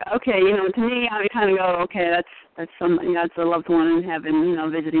like, okay, to me, I would kind of go, okay, that's somebody, that's a loved one in heaven,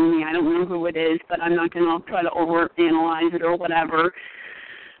 visiting me. I don't know who it is, but I'm not going to try to overanalyze it or whatever.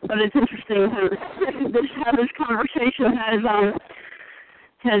 But it's interesting how this conversation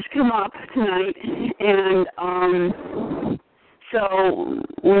has come up tonight. And so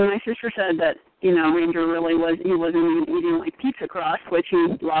when my sister said that, Ranger really he wasn't even eating like pizza crust, which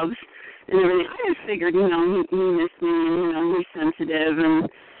he loves, and everything, I just figured, he missed me, and, he's sensitive and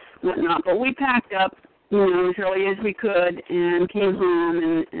whatnot. But we packed up as early as we could, and came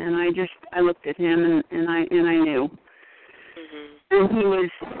home, and I looked at him, and I knew. Mm-hmm. And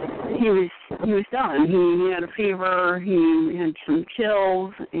he was done. He had a fever. He had some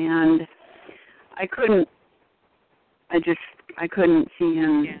chills, and I couldn't see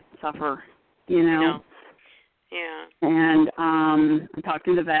him suffer. No. Yeah. And I talked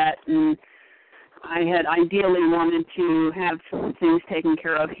to the vet, and I had ideally wanted to have some things taken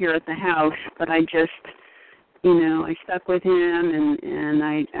care of here at the house, but I just, I stuck with him, and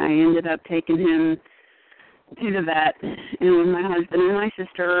I ended up taking him to the vet, and with my husband and my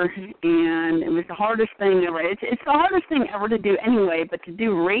sister, and it was the hardest thing ever. It's the hardest thing ever to do anyway, but to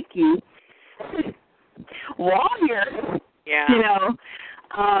do Reiki while you're,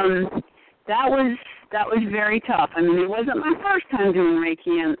 that was very tough. I mean, it wasn't my first time doing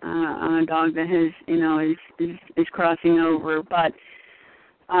Reiki on a dog that has, is crossing over, but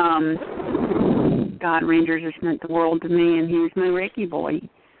God, Ranger just meant the world to me, and he was my Reiki boy.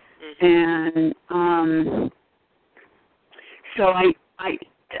 Mm-hmm. And so I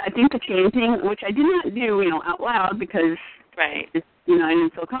think the chanting, which I did not do, out loud because, right. I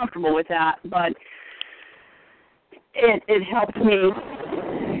didn't feel comfortable with that, but it helped me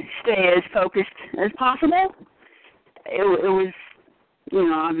stay as focused as possible. It was,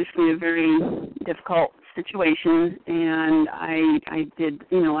 obviously a very difficult situation, and I did,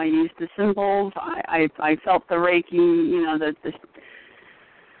 I used the symbols. I felt the Reiki,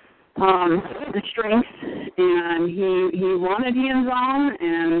 the strength, and he wanted hands-on,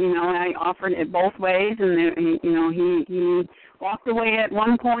 and I offered it both ways, and he walked away at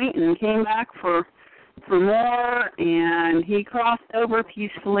one point and came back for more, and he crossed over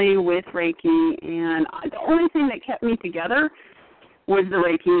peacefully with Reiki, and the only thing that kept me together was the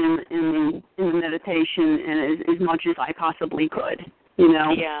Reiki and the meditation, and as much as I possibly could,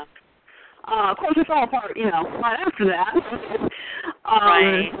 Yeah. Of course, it fell apart, right after that.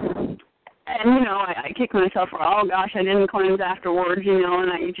 Right. And, I kicked myself for, oh, gosh, I didn't cleanse afterwards,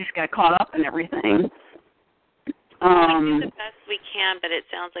 and I just got caught up in everything. We did the best we can, but it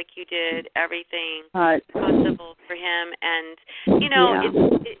sounds like you did everything possible for him. And,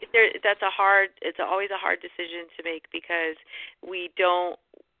 it's always a hard decision to make because we don't,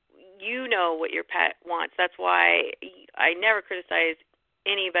 what your pet wants. That's why I never criticize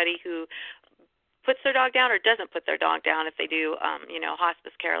anybody who puts their dog down or doesn't put their dog down if they do,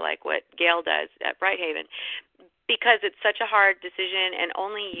 hospice care like what Gail does at Brighthaven, because it's such a hard decision, and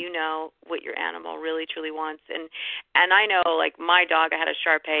only you know what your animal really truly wants. And I know, like my dog, I had a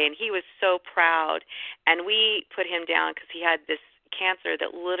Shar-Pei, and he was so proud, and we put him down because he had this cancer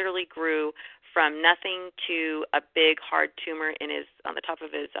that literally grew from nothing to a big hard tumor on the top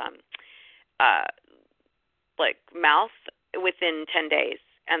of his mouth within 10 days.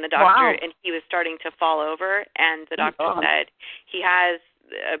 And the doctor, and he was starting to fall over, and the doctor said he has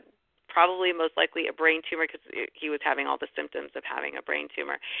probably most likely a brain tumor because he was having all the symptoms of having a brain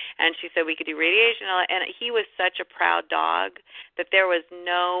tumor. And she said we could do radiation, and he was such a proud dog that there was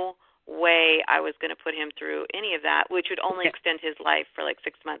no way I was going to put him through any of that, which would only extend his life for like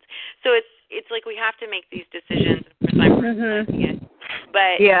 6 months. So it's like we have to make these decisions. Of course, I'm personalizing it,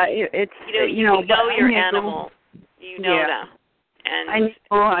 but it's you know your animal, them. And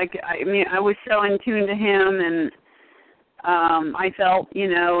I was so in tune to him, and I felt,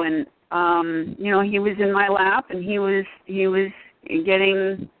 and he was in my lap, and he was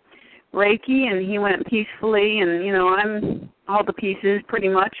getting Reiki, and he went peacefully, and I'm all the pieces pretty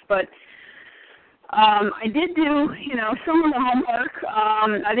much, but I did do, some of the homework.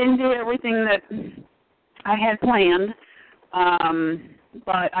 I didn't do everything that I had planned,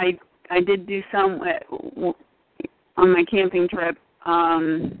 but I did do some on my camping trip,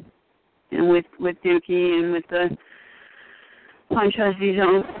 and with Dookie and with the Punch Husky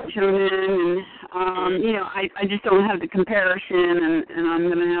shown in, and I just don't have the comparison, and I'm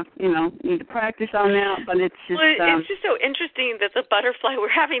gonna have need to practice on that. But it's just it's just so interesting that the butterfly,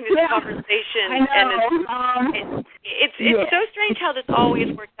 we're having this conversation, I know. And it's so strange how this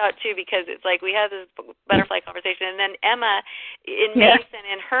always works out too, because it's like we had this butterfly conversation, and then Emma in Mason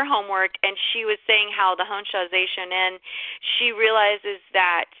in her homework, and she was saying how the Honsha Shonen, she realizes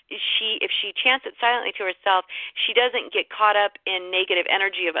that if she chants it silently to herself, she doesn't get caught up in negative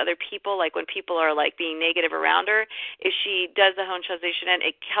energy of other people, like when people are like being negative around her. If she does the Honsha Shonen,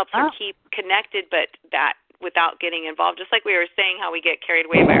 it helps her keep connected, but that without getting involved, just like we were saying how we get carried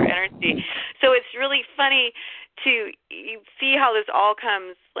away by our energy. So it's really funny to see how this all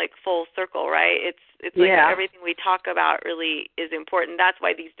comes like full circle, right? It's like everything we talk about really is important. That's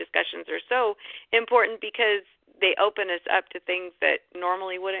why these discussions are so important, because they open us up to things that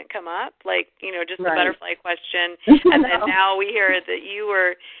normally wouldn't come up, like, just the butterfly question. And then now we hear that you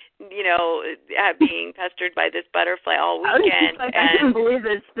were, being pestered by this butterfly all weekend. I couldn't believe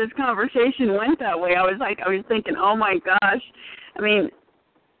this conversation went that way. I was thinking, oh my gosh. I mean,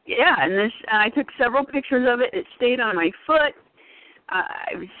 yeah, and I took several pictures of it. It stayed on my foot.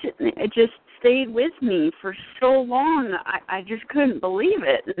 I was sitting. It just stayed with me for so long. I just couldn't believe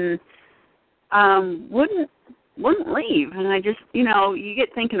it, and wouldn't leave. And I just, you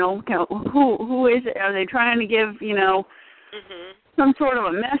get thinking, oh, okay, who is it? Are they trying to give, some sort of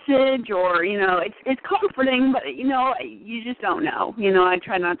a message, or it's comforting, but you just don't know. I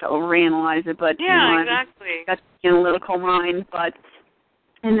try not to overanalyze it, but exactly. That's an analytical mind, but.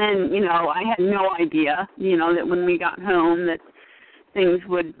 And then, I had no idea, that when we got home that things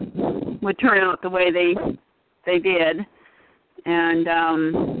would turn out the way they did. And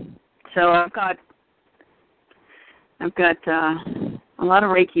so I've got a lot of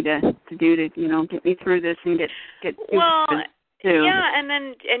Reiki to do to, get me through this and get too. Yeah,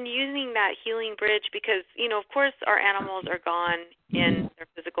 and using that healing bridge, because of course our animals are gone in their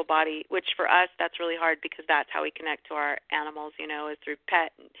physical body, which for us that's really hard, because that's how we connect to our animals, is through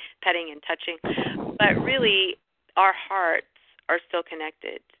petting and touching. But really, our hearts are still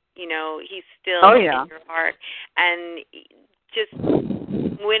connected. He's still in your heart, and just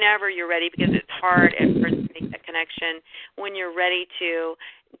whenever you're ready, because it's hard at first to make that connection. When you're ready to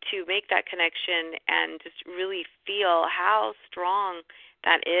make that connection and just really feel how strong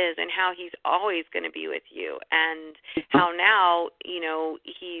that is, and how he's always going to be with you, and how now,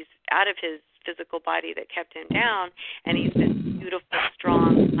 he's out of his physical body that kept him down, and he's this beautiful,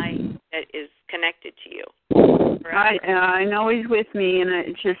 strong light that is connected to you. I know he's with me, and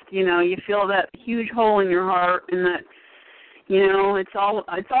it's just, you feel that huge hole in your heart, and that, it's all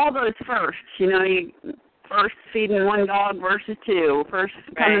those firsts, you first feeding one dog versus two, first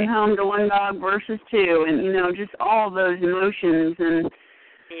coming home to one dog versus two, and, just all those emotions, and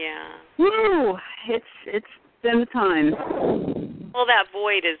woo, it's been a time. Well, that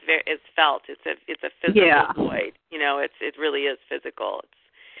void is felt. It's a physical void. It really is physical.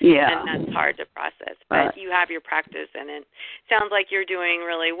 And that's hard to process. But you have your practice, and it sounds like you're doing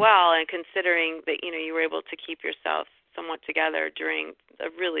really well. And considering that you were able to keep yourself somewhat together during a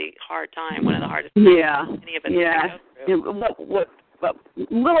really hard time, one of the hardest times any of us can go through. What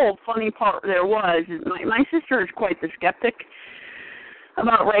little funny part there was is my sister is quite the skeptic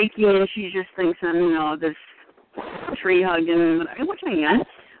about Reiki, and she just thinks I'm this tree hugging, which I am,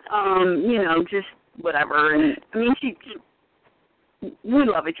 just whatever. And I mean, we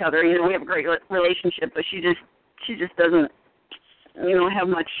love each other, we have a great relationship, but she just doesn't, have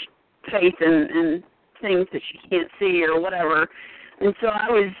much faith in things that she can't see or whatever. And so I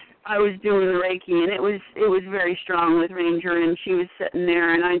was doing the Reiki, and it was very strong with Ranger, and she was sitting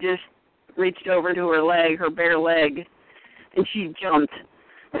there, and I just reached over to her leg, her bare leg, and she jumped.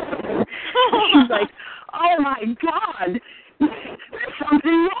 She's like, oh my God, there's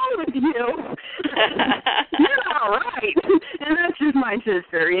something wrong with you. You're all right. And that's just my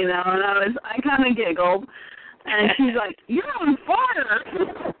sister, and I kind of giggled, and she's like, you're on fire.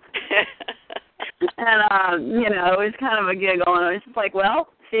 And, it was kind of a giggle, and I was just like, well,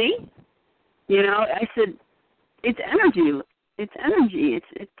 see, I said, it's energy. It's energy.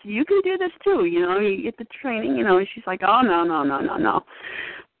 It's you can do this too, you get the training, and she's like, oh, no.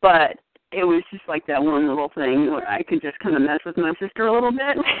 But it was just like that one little thing where I could just kind of mess with my sister a little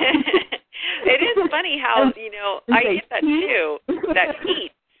bit. It is funny how, I get that too, that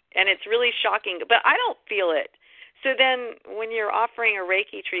heat, and it's really shocking, but I don't feel it. So then when you're offering a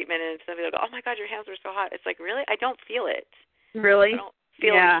Reiki treatment and somebody will go, oh my God, your hands are so hot, it's like, really? I don't feel it. Really? I don't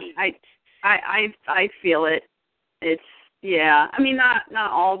feel the heat. I feel it. It's, I mean,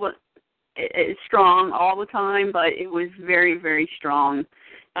 not all, but it's strong all the time, but it was very, very strong.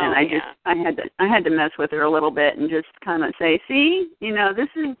 And I had to mess with her a little bit and just kind of say, see, this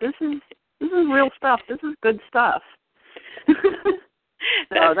is real stuff. This is good stuff.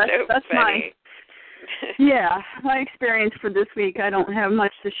 So that's funny. My experience for this week. I don't have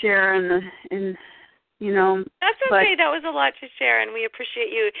much to share That's okay. That was a lot to share, and we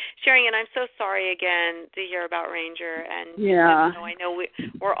appreciate you sharing. And I'm so sorry again to hear about Ranger. And I know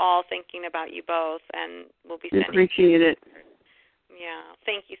we're all thinking about you both, and we'll be sending. Appreciate it. Yeah,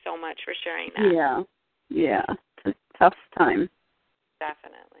 thank you so much for sharing that. Yeah, it's a tough time.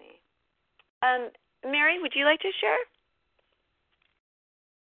 Definitely. Mary, would you like to share?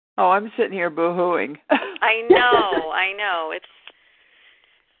 Oh, I'm sitting here boo-hooing. I know.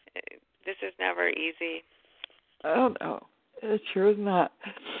 This is never easy. Oh, no. It sure is not.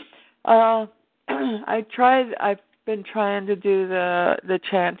 I've been trying to do the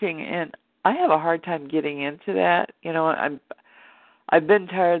chanting, and I have a hard time getting into that. I've been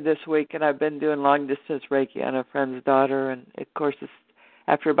tired this week, and I've been doing long distance Reiki on a friend's daughter, and of course,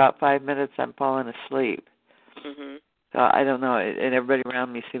 after about 5 minutes, I'm falling asleep. Mhm. So I don't know, and everybody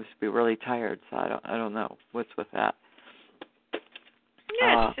around me seems to be really tired. So I don't know what's with that.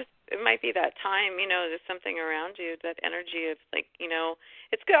 Yeah, it might be that time. There's something around you, that energy of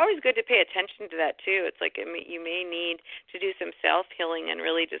it's always good to pay attention to that too. It's like you may need to do some self healing and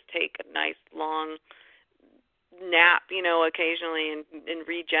really just take a nice long nap, occasionally and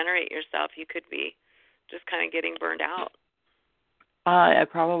regenerate yourself. You could be just kind of getting burned out. I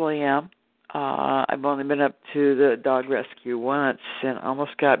probably am. I've only been up to the dog rescue once and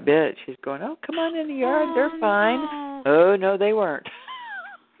almost got bit. She's going, "Oh, come on in the yard. They're fine." No. Oh, no, they weren't.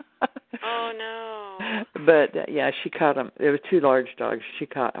 Oh, no. But, yeah, she caught them. There were 2 large dogs. She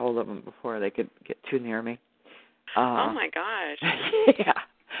caught hold of them before they could get too near me. Oh, my gosh. Yeah.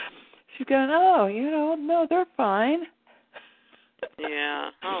 She's going, "Oh, no, they're fine."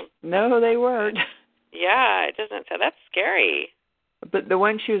 Yeah. Oh. No, they weren't. Yeah, it doesn't. So that's scary. But the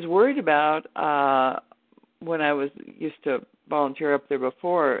one she was worried about, when I used to volunteer up there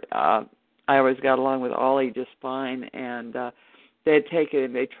before, I always got along with Ollie just fine, and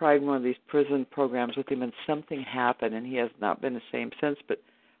they tried one of these prison programs with him, and something happened, and he has not been the same since. But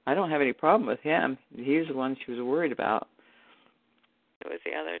I don't have any problem with him. He's the one she was worried about. It was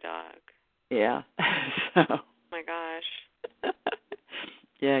the other dog. Yeah. So. Oh my gosh.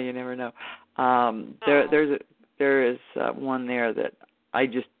 Yeah, you never know. There is one there that I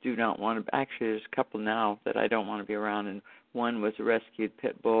just do not want to. Actually, there's a couple now that I don't want to be around, and one was a rescued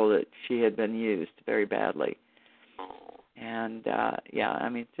pit bull that she had been used very badly. Oh. And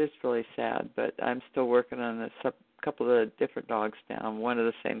it's just really sad. But I'm still working on a couple of the different dogs now. One of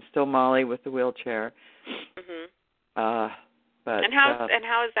the same, still Molly with the wheelchair. Mhm. But and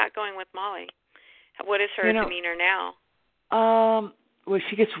how is that going with Molly? What is her demeanor now? Well,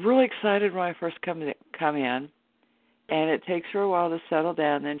 she gets really excited when I first come in, and it takes her a while to settle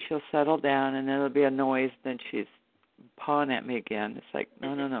down. Then she'll settle down, and then there'll be a noise. Then she's pawing at me again. It's like,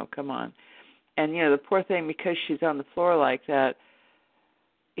 no, come on. And the poor thing, because she's on the floor like that,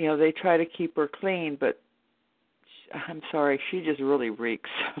 they try to keep her clean, but I'm sorry, she just really reeks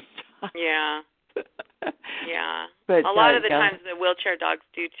sometimes. Yeah. Yeah. But a lot of the times the wheelchair dogs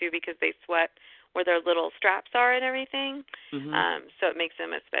do too, because they sweat where their little straps are and everything. Mm-hmm. So it makes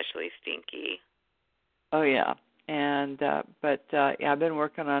them especially stinky. Oh yeah, and I've been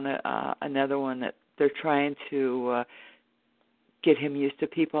working on another one that they're trying to get him used to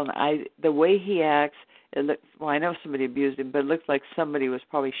people, and the way he acts, I know somebody abused him, but it looks like somebody was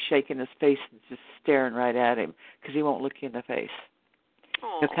probably shaking his face and just staring right at him because he won't look you in the face.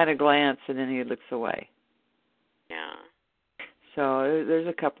 Aww. He'll kind of glance and then he looks away. Yeah. So there's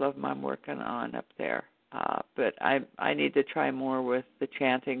a couple of them I'm working on up there. But I need to try more with the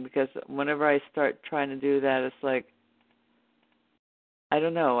chanting, because whenever I start trying to do that, it's like, I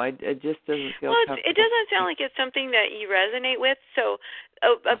don't know, it just doesn't feel comfortable. It doesn't sound like it's something that you resonate with. So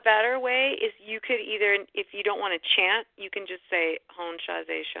a better way is you could either, if you don't want to chant, you can just say Hon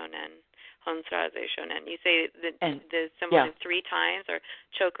Shaze Shonen. Hon Shaze Shonen. You say the symbol 3 times, or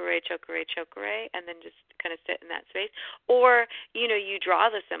chokure, chokure, chokure, and then just kind of sit in that space. Or, you draw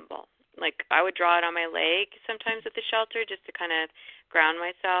the symbol. Like, I would draw it on my leg sometimes at the shelter just to kind of ground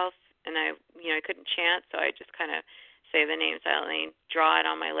myself. And I couldn't chant, so I just kind of say the name silently, draw it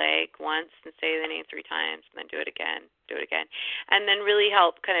on my leg once, and say the name 3 times, and then do it again. And then really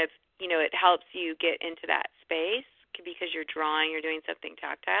help kind of, it helps you get into that space, because you're drawing, you're doing something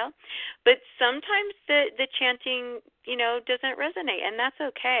tactile. But sometimes the chanting, doesn't resonate, and that's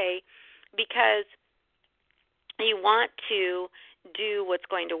okay, because you want to do what's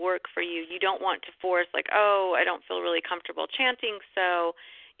going to work for you. You don't want to force, like, oh, I don't feel really comfortable chanting, so,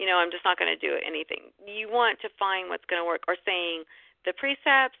 I'm just not going to do anything. You want to find what's going to work, or saying the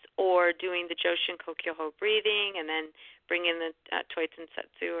precepts, or doing the Joshin Kokyoho breathing, and then bring in the Toitsen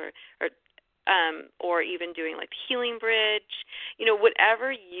Setsu, or even doing like the healing bridge.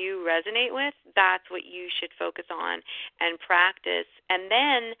 Whatever you resonate with, that's what you should focus on and practice. And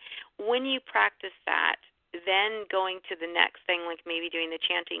then when you practice that, then going to the next thing, like maybe doing the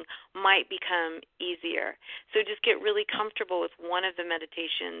chanting, might become easier. So just get really comfortable with one of the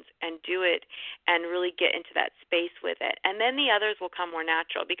meditations and do it, and really get into that space with it. And then the others will come more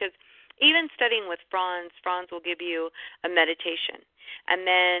natural, because even studying with Franz will give you a meditation. And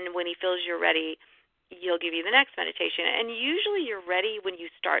then when he feels you're ready, he'll give you the next meditation. And usually you're ready when you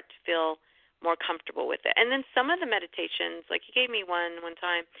start to feel more comfortable with it. And then some of the meditations, like he gave me one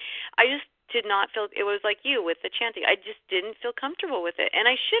time, I just did not feel, it was like you with the chanting. I just didn't feel comfortable with it. And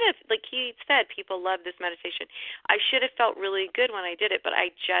I should have, like he said, people love this meditation. I should have felt really good when I did it, but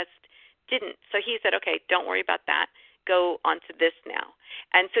I just didn't. So he said, okay, don't worry about that. Go on to this now.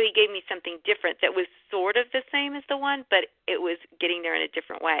 And so he gave me something different that was sort of the same as the one, but it was getting there in a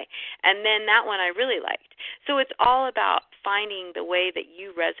different way. And then that one I really liked. So it's all about finding the way that you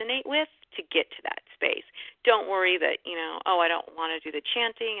resonate with to get to that space. Don't worry that, I don't want to do the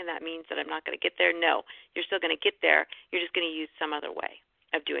chanting and that means that I'm not going to get there. No, you're still going to get there. You're just going to use some other way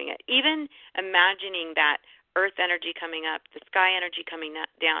of doing it. Even imagining that earth energy coming up, the sky energy coming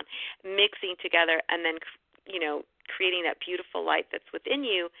down, mixing together, and then, creating that beautiful light that's within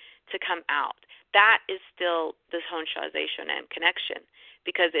you to come out. That is still the Honsha Zeishonen connection,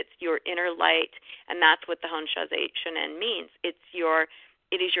 because it's your inner light, and that's what the Honsha Zeishonen means. It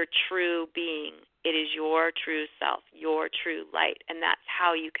is your true being. It is your true self, your true light, and that's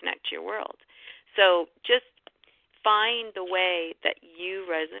how you connect to your world. So just find the way that you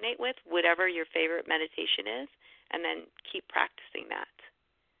resonate with, whatever your favorite meditation is, and then keep practicing that.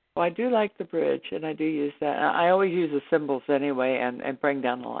 Well, I do like the bridge, and I do use that. I always use the symbols anyway and bring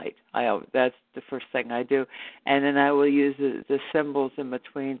down the light. That's the first thing I do. And then I will use the symbols in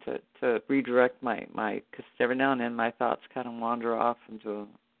between to redirect my because every now and then my thoughts kind of wander off into a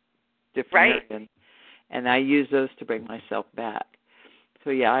different area. And I use those to bring myself back. So,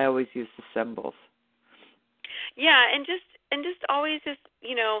 yeah, I always use the symbols. Yeah, and just always if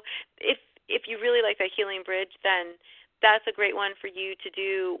you really like that healing bridge, then that's a great one for you to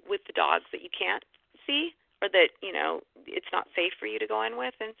do with the dogs that you can't see, or that, it's not safe for you to go in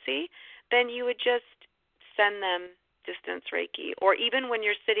with and see. Then you would just send them distance Reiki. Or even when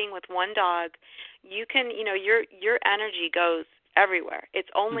you're sitting with one dog, you can, your energy goes everywhere. It's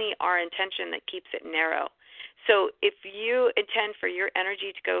only our intention that keeps it narrow. So if you intend for your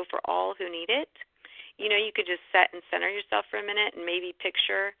energy to go for all who need it, you could just set and center yourself for a minute and maybe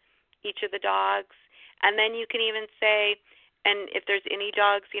picture each of the dogs. And then you can even say, and if there's any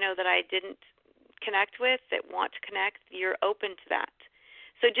dogs, that I didn't connect with that want to connect, you're open to that.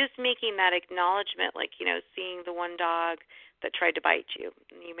 So just making that acknowledgement, like, seeing the one dog that tried to bite you,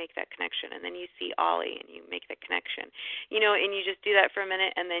 and you make that connection. And then you see Ollie, and you make that connection. And you just do that for a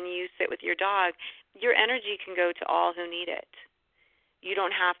minute, and then you sit with your dog. Your energy can go to all who need it. You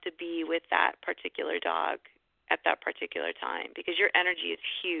don't have to be with that particular dog at that particular time, because your energy is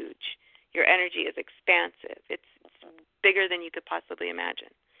huge. Your energy is expansive. It's bigger than you could possibly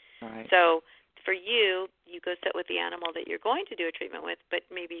imagine. Right. So for you go sit with the animal that you're going to do a treatment with, but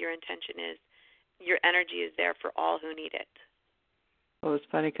maybe your intention is your energy is there for all who need it. Well, it's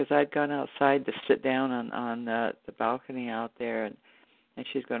funny because I'd gone outside to sit down on the balcony out there, and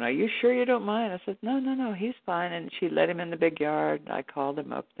she's going, "Are you sure you don't mind?" I said, No, he's fine. And she let him in the big yard. I called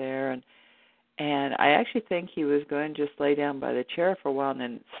him up there, and I actually think he was going to just lay down by the chair for a while, and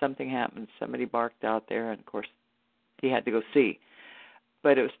then something happened. Somebody barked out there, and, of course, he had to go see.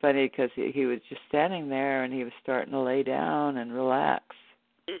 But it was funny because he was just standing there, and he was starting to lay down and relax.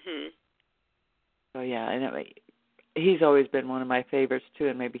 Mm-hmm. So, yeah, and he's always been one of my favorites, too,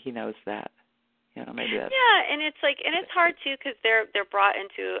 and maybe he knows that. Maybe that's... Yeah, and it's hard, too, because they're brought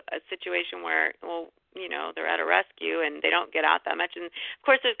into a situation where, they're at a rescue and they don't get out that much. And, of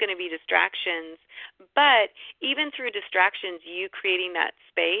course, there's going to be distractions. But even through distractions, you creating that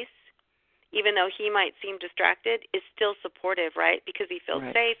space, even though he might seem distracted, is still supportive, right? Because he feels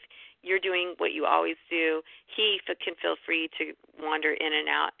safe. You're doing what you always do. He can feel free to wander in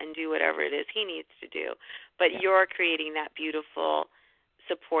and out and do whatever it is he needs to do. But you're creating that beautiful,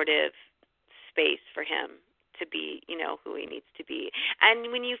 supportive space for him to be, who he needs to be.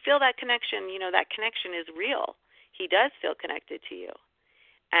 And when you feel that connection, that connection is real. He does feel connected to you.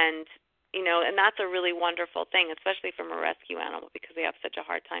 And, and that's a really wonderful thing, especially from a rescue animal, because they have such a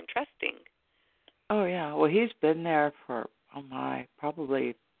hard time trusting. Oh, yeah. Well, he's been there for,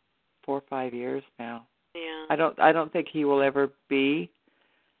 probably 4 or 5 years now. Yeah. I don't think he will ever be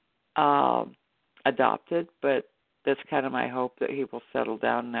adopted, but that's kind of my hope, that he will settle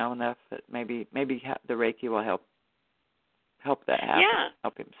down now enough that maybe the Reiki will help that happen. Yeah.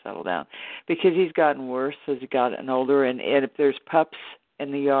 Help him settle down, because he's gotten worse as he gotten older. And if there's pups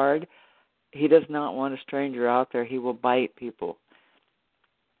in the yard, he does not want a stranger out there. He will bite people.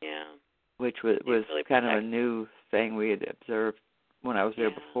 Yeah. Which was really kind of a new thing we had observed when I was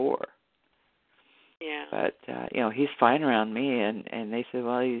there before. Yeah. But he's fine around me, and they said,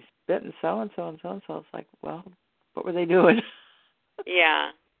 well, he's bitten so and so and so and so. It's like, well, what were they doing? Yeah,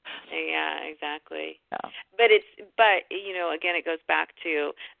 exactly. Yeah. But again, it goes back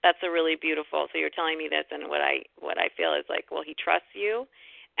to, that's a really beautiful. So you're telling me this, and what I feel is like, well, he trusts you,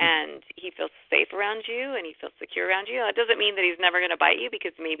 and he feels safe around you and he feels secure around you. It doesn't mean that he's never going to bite you,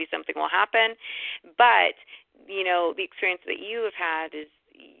 because maybe something will happen, but, you know, the experience that you have had is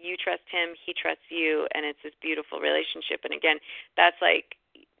you trust him, he trusts you, and it's this beautiful relationship. And again, that's like,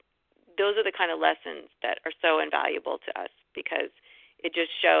 those are the kind of lessons that are so invaluable to us, because it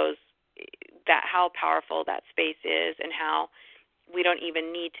just shows that how powerful that space is, and how we don't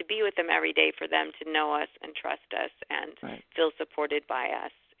even need to be with them every day for them to know us and trust us and feel supported by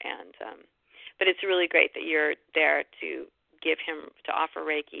us. And but it's really great that you're there to give him, to offer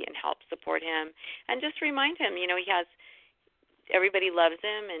Reiki and help support him, and just remind him, you know, everybody loves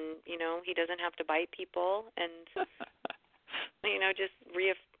him, and, you know, he doesn't have to bite people, and you know, just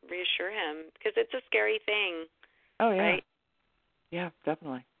reassure him, because it's a scary thing. Oh yeah. Right? Yeah,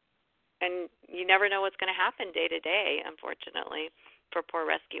 definitely. And you never know what's going to happen day to day, unfortunately, for poor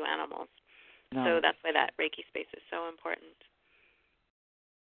rescue animals. No. So that's why that Reiki space is so important.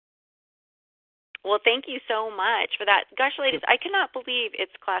 Well, thank you so much for that. Gosh, ladies, I cannot believe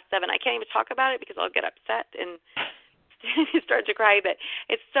it's Class 7. I can't even talk about it because I'll get upset and start to cry. But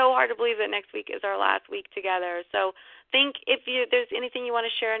it's so hard to believe that next week is our last week together. So think if there's anything you want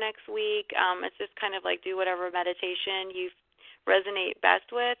to share next week. It's just kind of like do whatever meditation you resonate best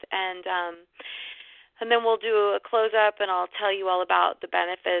with, and then we'll do a close-up, and I'll tell you all about the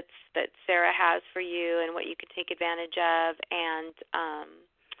benefits that SARA has for you and what you can take advantage of. And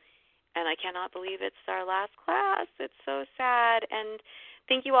I cannot believe it's our last class. It's so sad. And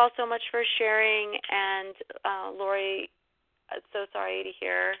thank you all so much for sharing. And Lori, I'm so sorry to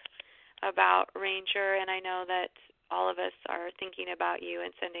hear about Ranger, and I know that all of us are thinking about you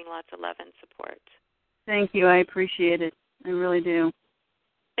and sending lots of love and support. Thank you. I appreciate it. I really do.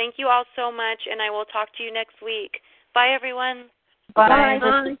 Thank you all so much, and I will talk to you next week. Bye, everyone. Bye. Bye.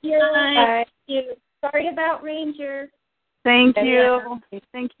 Bye. Thank you. Sorry about Ranger. Thank you.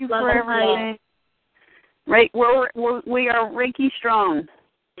 Thank you for everything. Right, we are Reiki strong.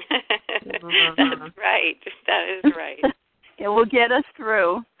 That's right. That is right. It will get us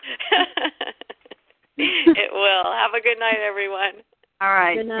through. It will. Have a good night, everyone. All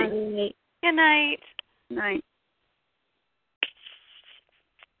right. Good night. Good night. Night.